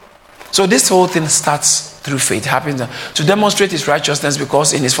 So this whole thing starts through faith. It happens to demonstrate his righteousness,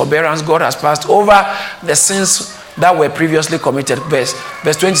 because in his forbearance God has passed over the sins that were previously committed. Verse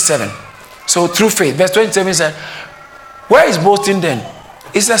 27. So through faith. Verse 27 said, where is boasting then?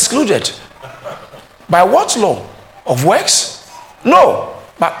 It's excluded. By what law? Of works? No,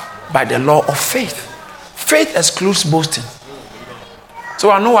 but by the law of faith. Faith excludes boasting.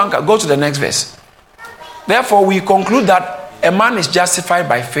 So no one can go to the next verse. Therefore, we conclude that a man is justified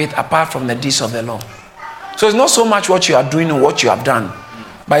by faith apart from the deeds of the law. So it's not so much what you are doing and what you have done,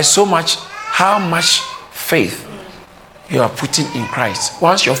 but so much how much faith you are putting in Christ.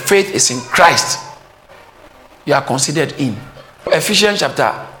 Once your faith is in Christ, you are considered in. Ephesians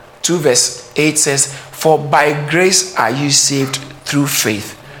chapter 2 verse 8 says, for by grace are you saved through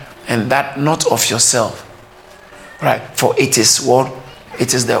faith, and that not of yourself. Right? For it is what?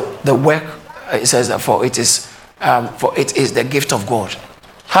 It is the work. It says that for it is the gift of God.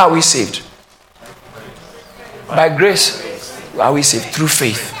 How are we saved? By grace are we saved through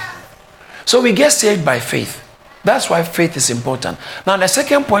faith. So we get saved by faith. That's why faith is important. Now the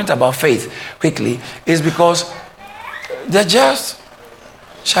second point about faith, quickly, is because the just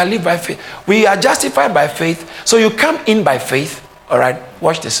shall live by faith. We are justified by faith. So you come in by faith. All right,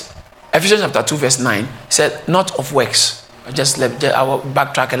 watch this. Ephesians chapter 2 verse 9 said, not of works. I will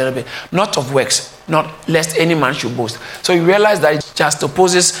backtrack a little bit. Not of works, not lest any man should boast. So you realize that it just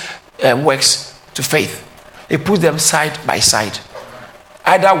opposes works to faith. It puts them side by side.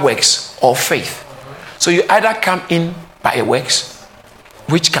 Either works or faith. So you either come in by works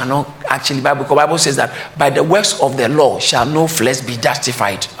which cannot actually, because the Bible says that by the works of the law shall no flesh be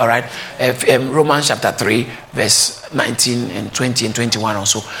justified. All right, Romans chapter 3, verse 19 and 20 and 21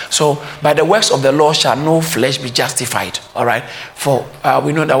 also. So by the works of the law shall no flesh be justified. All right, for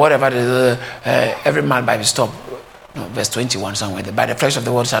we know that whatever every man by his stop. No, verse 21 somewhere. By the flesh of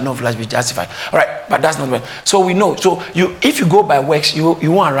the world shall no flesh be justified. All right, but that's not well. So we know. So if you go by works, you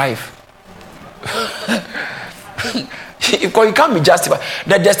won't arrive. Because you can't be justified.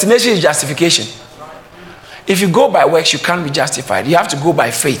 The destination is justification. If you go by works, you can't be justified. You have to go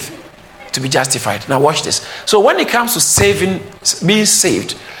by faith to be justified. Now watch this. So when it comes to being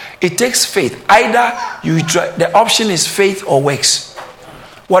saved, it takes faith. Either the option is faith or works.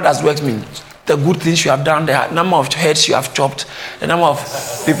 What does works mean? The good things you have done, the number of heads you have chopped, the number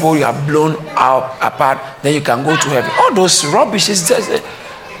of people you have blown out apart, then you can go to heaven. All those rubbish is just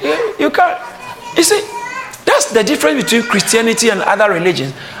you can't. You see, that's the difference between Christianity and other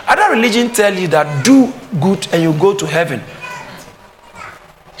religions. Other religions tell you that do good and you go to heaven.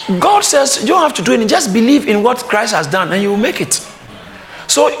 God says you don't have to do anything, just believe in what Christ has done and you will make it.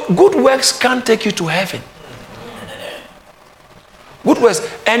 So good works can't take you to heaven. Good works.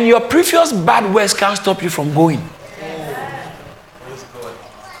 And your previous bad works can't stop you from going.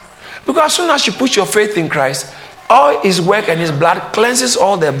 Because as soon as you put your faith in Christ, all his work and his blood cleanses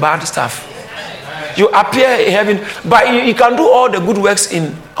all the bad stuff. You appear in heaven, but you can do all the good works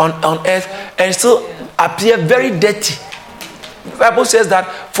on earth and still appear very dirty. The Bible says that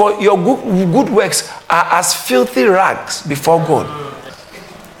for your good works are as filthy rags before God.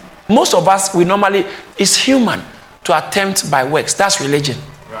 Most of us, it's human to attempt by works. That's religion.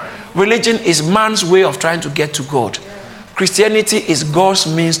 Religion is man's way of trying to get to God. Christianity is God's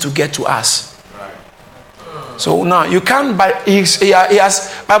means to get to us. So now you can't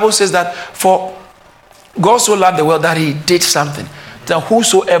Bible says that for God so loved the world that he did something, that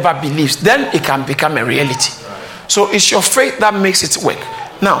whosoever believes, then it can become a reality. So it's your faith that makes it work.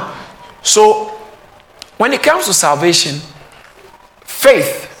 Now, so when it comes to salvation,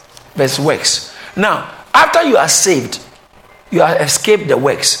 faith versus works. Now, after you are saved, you have escaped the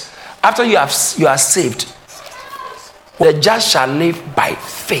works. After you are saved, the just shall live by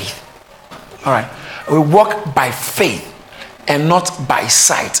faith. All right. We walk by faith and not by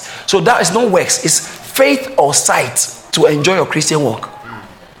sight. So that is not works. It's faith or sight to enjoy your Christian walk.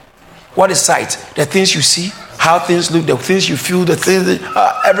 What is sight? The things you see, how things look, the things you feel, the things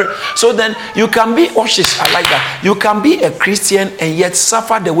so then you can be I like that. You can be a Christian and yet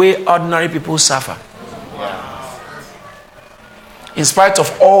suffer the way ordinary people suffer. In spite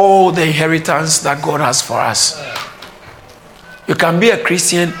of all the inheritance that God has for us. You can be a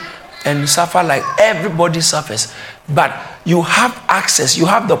Christian and suffer like everybody suffers. But you have access, you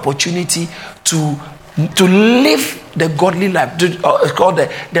have the opportunity to live the godly life. It's called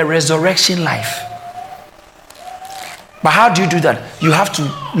the resurrection life. But how do you do that? You have to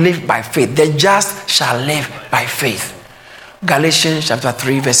live by faith. The just shall live by faith. Galatians chapter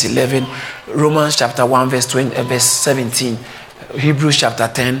 3 verse 11, Romans chapter 1 verse 20, verse 17, Hebrews chapter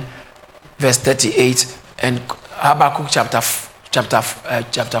 10 verse 38, and Habakkuk chapter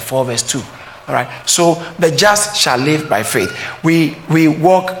 4 verse 2. All right. So the just shall live by faith. We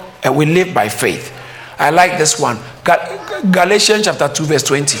walk and we live by faith. I like this one. Galatians chapter 2 verse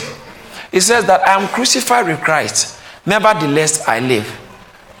 20. It says that I am crucified with Christ. Nevertheless I live.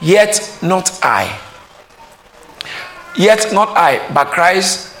 Yet not I. Yet not I, but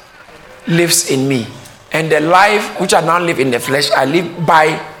Christ lives in me. And the life which I now live in the flesh, I live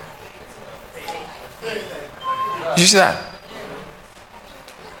by. You see that?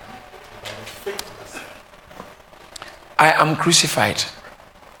 I am crucified.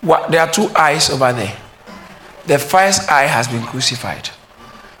 There are two eyes over there. The first eye has been crucified.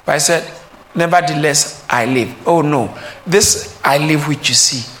 But I said, nevertheless, I live. Oh no, this I live which you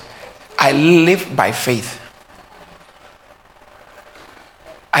see. I live by faith.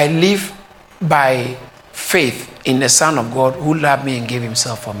 I live by faith in the Son of God who loved me and gave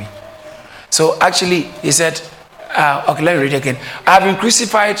himself for me. So actually, he said, okay, let me read it again. I have been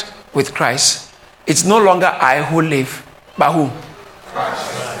crucified with Christ. It's no longer I who live, but who?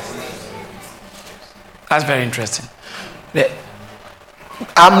 Christ. That's very interesting.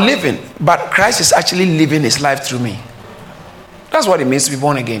 I'm living, but Christ is actually living his life through me. That's what it means to be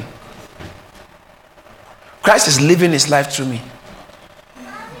born again. Christ is living his life through me.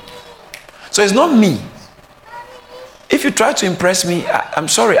 So it's not me. If you try to impress me, I'm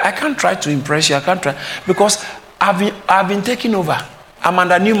sorry, I can't try to impress you. I can't try because I've been taken over. I'm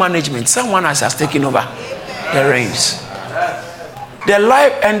under new management. Someone else has taken over the reins. the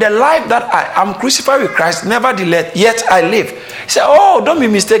life that I'm crucified with Christ, nevertheless, yet I live. He said, oh, don't be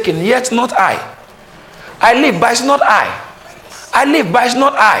mistaken, yet not I. I live, but it's not I. I live, but it's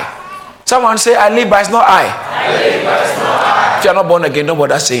not I. Someone say, I live, but it's not I. I live, but it's not I. If you're not born again, don't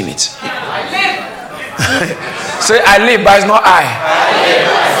bother saying it. I live. Say, I live, but it's not I. I live,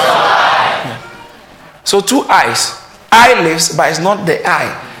 but it's not I. So two eyes. I lives, but it's not the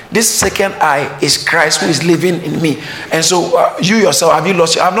I. This second I is Christ who is living in me. And so you yourself, have you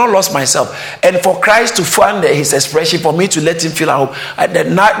lost? I have not lost myself. And for Christ to find his expression, for me to let him feel at home,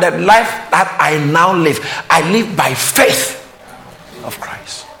 that life that I now live, I live by faith of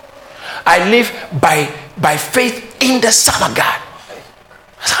Christ. I live by faith in the Son of God.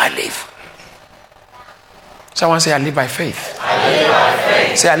 That's how I live. Someone say, I live by faith. I live by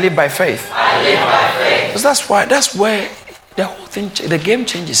faith. Say, I live by faith. I live by faith. Because that's where the whole thing, the game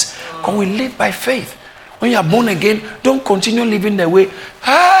changes. When we live by faith. When you are born again, don't continue living the way.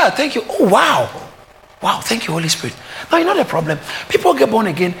 Thank you. Oh, wow. Wow, thank you, Holy Spirit. Now, you know the problem. People get born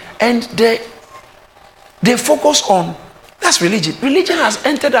again and they focus on, that's religion. Religion has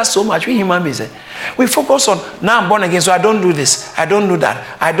entered us so much. We human beings, we focus on, now I'm born again, so I don't do this. I don't do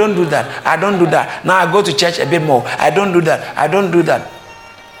that. I don't do that. I don't do that. Now I go to church a bit more. I don't do that. I don't do that.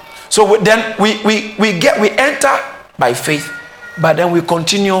 So then we enter by faith, but then we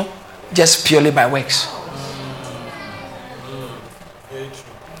continue just purely by works.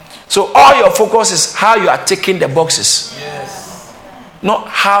 So all your focus is how you are ticking the boxes, not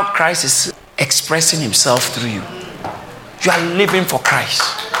how Christ is expressing himself through you. You are living for Christ.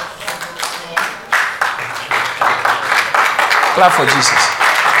 Clap for Jesus.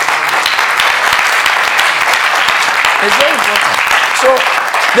 It's very important. So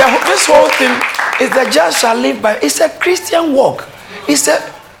this whole thing is the just shall live by. It's a Christian walk.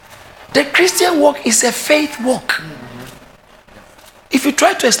 The Christian walk is a faith walk. If you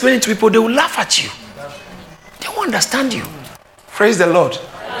try to explain it to people, they will laugh at you. They won't understand you. Praise the Lord.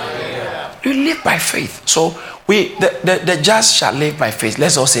 You live by faith. So the just shall live by faith.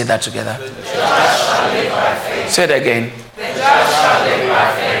 Let's all say that together. The just shall live by faith. Say it again. The just shall live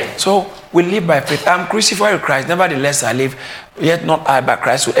by faith. So we live by faith. I'm crucified with Christ. Nevertheless, I live. Yet not I, but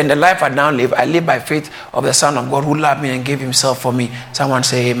Christ. And the life I now live, I live by faith of the Son of God who loved me and gave himself for me. Someone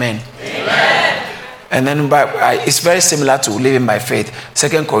say amen. Amen. And then it's very similar to living by faith.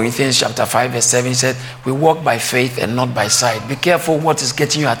 2 Corinthians chapter 5 verse 7 said, we walk by faith and not by sight. Be careful what is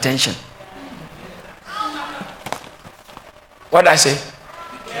getting your attention. What did I say?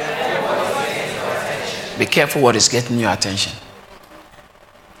 Be careful what is getting your attention.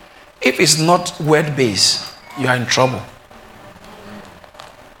 If it's not word-based, you are in trouble.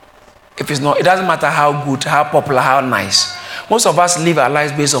 If it's not, it doesn't matter how good, how popular, how nice. Most of us live our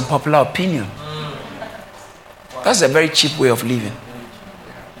lives based on popular opinion. That's a very cheap way of living.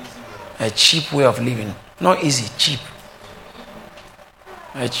 A cheap way of living. Not easy, cheap.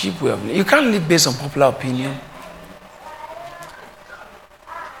 A cheap way of living. You can't live based on popular opinion.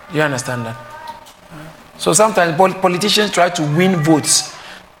 You understand that? So sometimes politicians try to win votes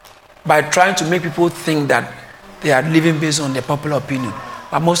by trying to make people think that they are living based on their popular opinion.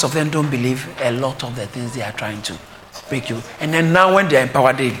 But most of them don't believe a lot of the things they are trying to make you. And then now when they are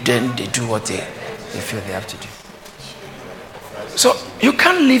empowered, they do what they feel they have to do. So you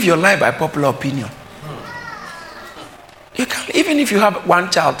can't live your life by popular opinion. You can't, even if you have one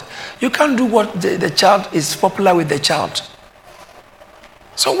child, you can't do what the child is popular with the child.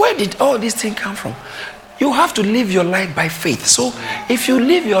 So where did all these things come from? You have to live your life by faith. So if you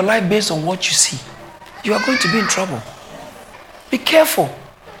live your life based on what you see, you are going to be in trouble. Be careful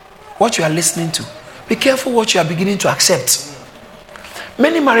what you are listening to. Be careful what you are beginning to accept.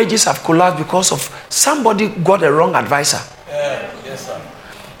 Many marriages have collapsed because of somebody got a wrong advisor. Yes, sir.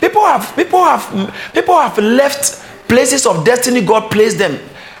 People have left places of destiny God placed them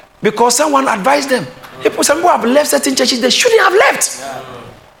because someone advised them. Some people have left certain churches they shouldn't have left.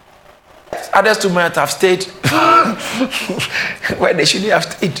 Others too might have stayed where they shouldn't have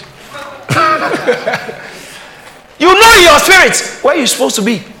stayed. You know in your spirit where you're supposed to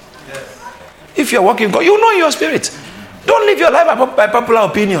be. If you're walking God, you know in your spirit. Don't live your life by popular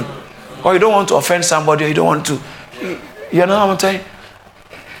opinion. Or you don't want to offend somebody, or you don't want to. You know what I'm saying?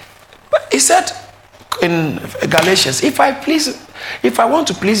 But he said in Galatians, if I want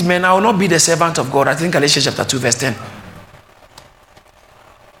to please men, I will not be the servant of God. I think Galatians chapter 2 verse 10.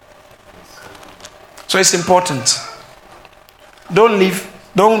 So it's important. Don't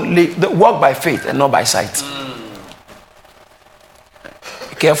walk by faith and not by sight.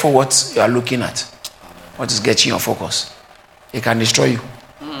 Be careful what you are looking at. What is getting your focus. It can destroy you.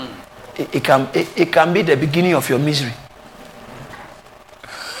 It can be the beginning of your misery.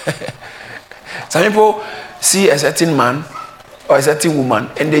 Some people see a certain man or a certain woman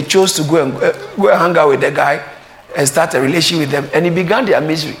and they chose to go and hang out with the guy and start a relationship with them, and it began their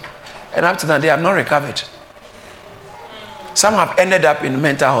misery. And up to now, they have not recovered. Some have ended up in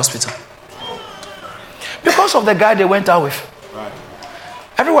mental hospital because of the guy they went out with. Right.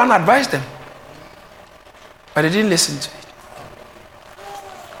 Everyone advised them, but they didn't listen to it.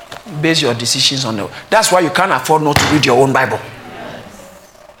 Base your decisions on it. That's why you can't afford not to read your own Bible.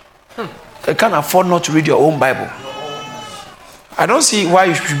 You can't afford not to read your own Bible. I don't see why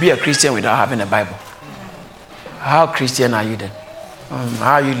you should be a Christian without having a Bible. How Christian are you then?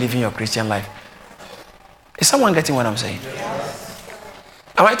 How are you living your Christian life? Is someone getting what I'm saying?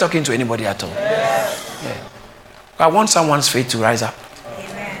 Am I talking to anybody at all? Yeah. I want someone's faith to rise up.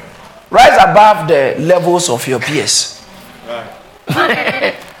 Amen. Rise above the levels of your peers.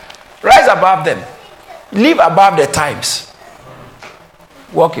 Right. Rise above them. Live above the times.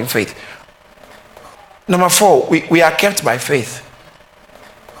 Walk in faith. Number 4, we are kept by faith.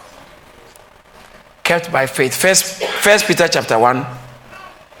 Kept by faith. First Peter chapter 1.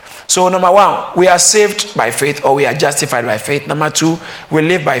 So number 1, we are saved by faith, or we are justified by faith. Number 2, we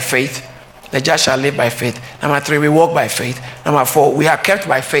live by faith. The just shall live by faith. Number 3, we walk by faith. Number 4, we are kept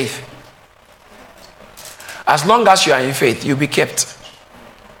by faith. As long as you are in faith, you'll be kept.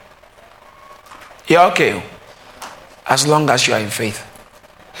 You're okay. As long as you are in faith.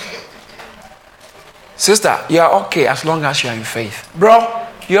 Sister, you are okay as long as you are in faith. Bro,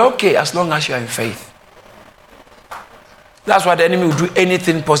 you're okay as long as you are in faith. That's why the enemy will do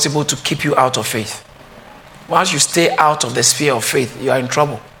anything possible to keep you out of faith. Once you stay out of the sphere of faith, you are in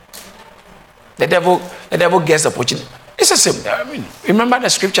trouble. The devil gets the opportunity. It's the same. I mean, remember the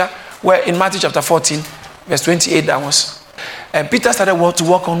scripture where in Matthew chapter 14, verse 28, that was, and Peter started to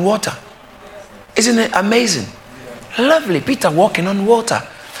walk on water. Isn't it amazing? Lovely. Peter walking on water.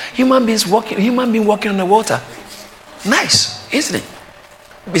 Human being walking on the water. Nice, isn't it?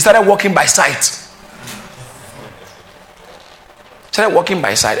 He started walking by sight. Started walking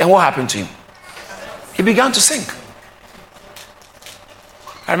by sight. And what happened to him? He began to sink.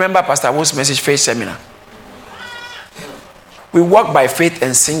 I remember Pastor Wood's message, Faith Seminar. We walk by faith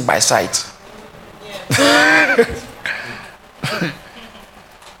and sink by sight.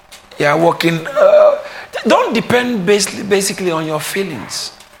 Yeah, walking. Don't depend basically on your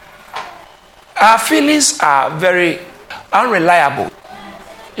feelings. Our feelings are very unreliable.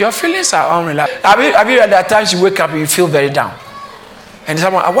 Your feelings are unreliable. Have you read that times you wake up and you feel very down? And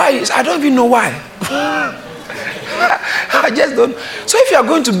someone, why? I don't even know why. I just don't. So if you are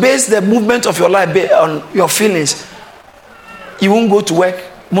going to base the movement of your life on your feelings, you won't go to work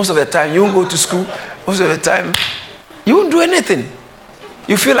most of the time. You won't go to school most of the time. You won't do anything.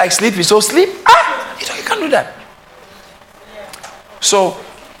 You feel like sleeping, so sleep. You can't do that. So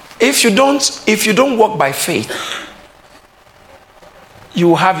if you don't walk by faith, you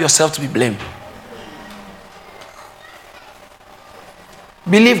will have yourself to be blamed.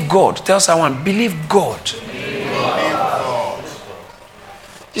 Believe God. Tell someone, believe God. Believe God.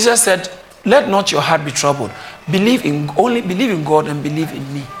 Jesus said, let not your heart be troubled. Only believe in God and believe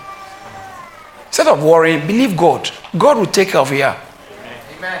in me. Instead of worrying, believe God. God will take care of you.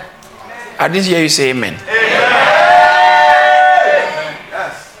 Amen. I didn't hear you say amen. Amen.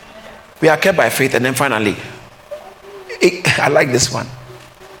 Yes. We are kept by faith. And then finally, I like this one.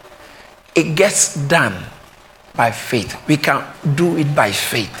 It gets done by faith. We can do it by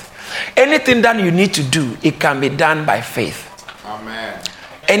faith. Anything that you need to do, it can be done by faith. Amen.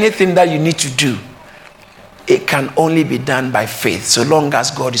 Anything that you need to do, it can only be done by faith, so long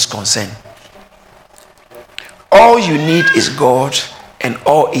as God is concerned. All you need is God, and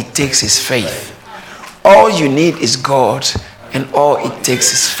all it takes is faith. All you need is God, and all it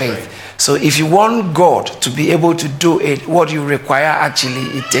takes is faith. So if you want God to be able to do it, what you require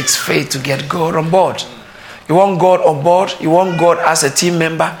actually, it takes faith to get God on board. You want God on board, you want God as a team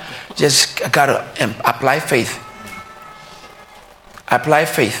member, just gotta apply faith. Apply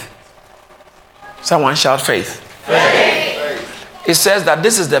faith. Someone shout faith. Faith. It says that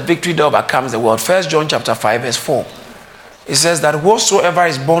this is the victory that overcomes the world. 1 John chapter 5 verse 4. It says that whatsoever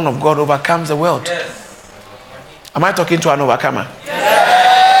is born of God overcomes the world. Yes. Am I talking to an overcomer? Yes.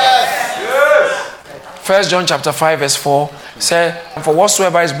 1 John chapter 5 verse 4 says, for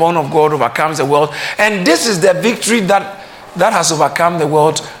whatsoever is born of God overcomes the world. And this is the victory that has overcome the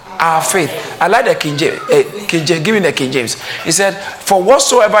world, our faith. I like the King James. Give me the King James. He said, for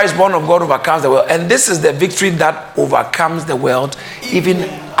whatsoever is born of God overcomes the world. And this is the victory that overcomes the world, even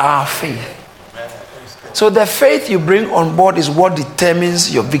our faith. So the faith you bring on board is what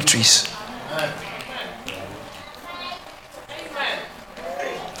determines your victories.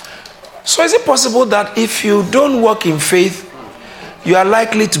 So is it possible that if you don't walk in faith, you are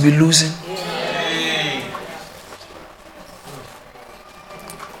likely to be losing?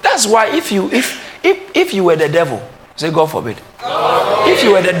 That's why if you were the devil, say God forbid. If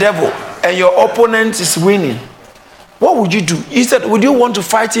you were the devil and your opponent is winning, what would you do? Instead, would you want to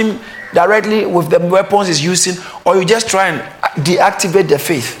fight him directly with the weapons he's using, or you just try and deactivate the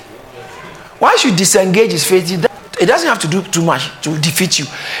faith? Once you disengage his faith, it doesn't have to do too much to defeat you.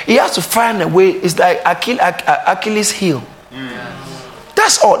 He has to find a way. It's like Achilles' heel.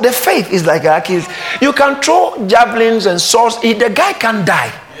 That's all. The faith is like Achilles. You can throw javelins and swords. The guy can't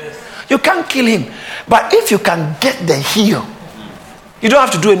die. You can't kill him. But if you can get the heel, you don't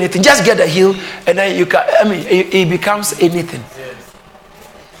have to do anything. Just get the heel, and then you can. It becomes anything.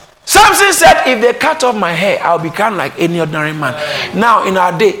 Samson said, if they cut off my hair, I'll become like any ordinary man. Now, in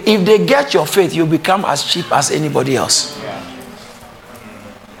our day, if they get your faith, you become as cheap as anybody else.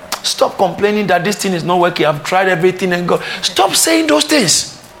 Stop complaining that this thing is not working. I've tried everything and God. Stop saying those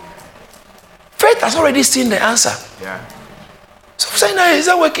things. Faith has already seen the answer. Stop saying that it's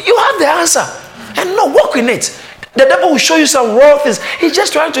not working. You have the answer. And no, work in it. The devil will show you some raw things. He's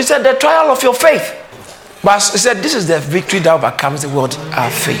just trying to say the trial of your faith. But he said, this is the victory that overcomes the world,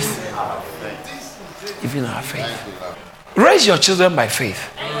 our faith. Even our faith. Raise your children by faith.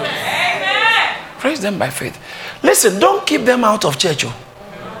 Raise them by faith. Listen, don't keep them out of church.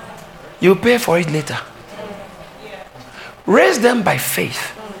 You pay for it later. Raise them by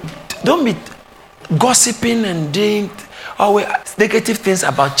faith. Don't be gossiping and doing always negative things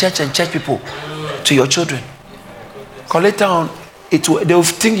about church and church people to your children. Because later on, they will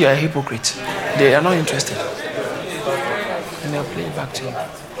think you are a hypocrite. They are not interested. And they'll play it back to you.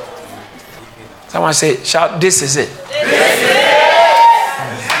 Someone say, shout, this is it.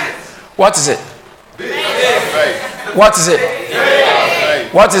 What is it? What is it?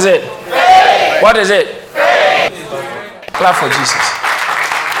 What is it? What is it? Clap for Jesus.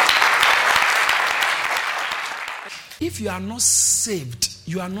 If you are not saved,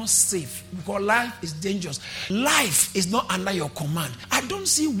 you are not safe, because life is dangerous. Life is not under your command. I don't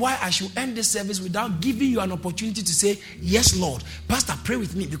see why I should end this service without giving you an opportunity to say, yes, Lord, Pastor, pray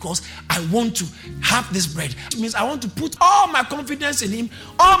with me because I want to have this bread. It means I want to put all my confidence in him,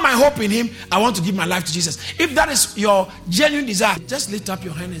 all my hope in him. I want to give my life to Jesus. If that is your genuine desire, just lift up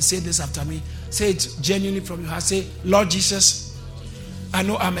your hand and say this after me. Say it genuinely from your heart. Say, Lord Jesus, I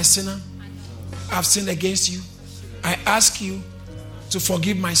know I'm a sinner. I've sinned against you. I ask you to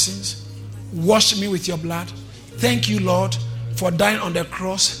forgive my sins. Wash me with your blood. Thank you, Lord, for dying on the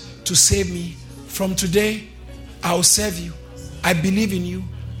cross to save me. From today, I will serve you. I believe in you.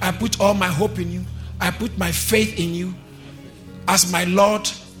 I put all my hope in you. I put my faith in you as my Lord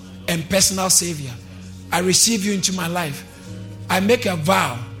and personal Savior. I receive you into my life. I make a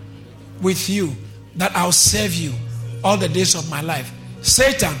vow with you that I'll serve you all the days of my life.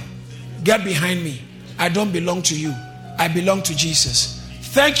 Satan, get behind me. I don't belong to you. I belong to Jesus.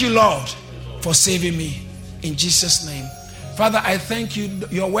 Thank you, Lord, for saving me. In Jesus' name. Father, I thank you.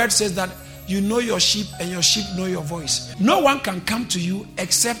 Your word says that you know your sheep and your sheep know your voice. No one can come to you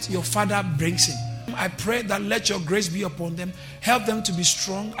except your Father brings him. I pray that let your grace be upon them. Help them to be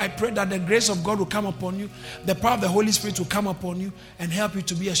strong. I pray that the grace of God will come upon you. The power of the Holy Spirit will come upon you and help you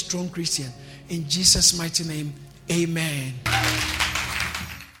to be a strong Christian. In Jesus' mighty name, amen.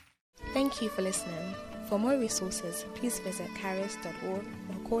 Thank you for listening. For more resources, please visit charis.org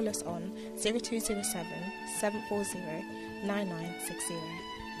or call us on 0207 740 9960.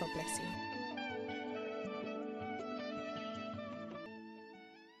 God bless you.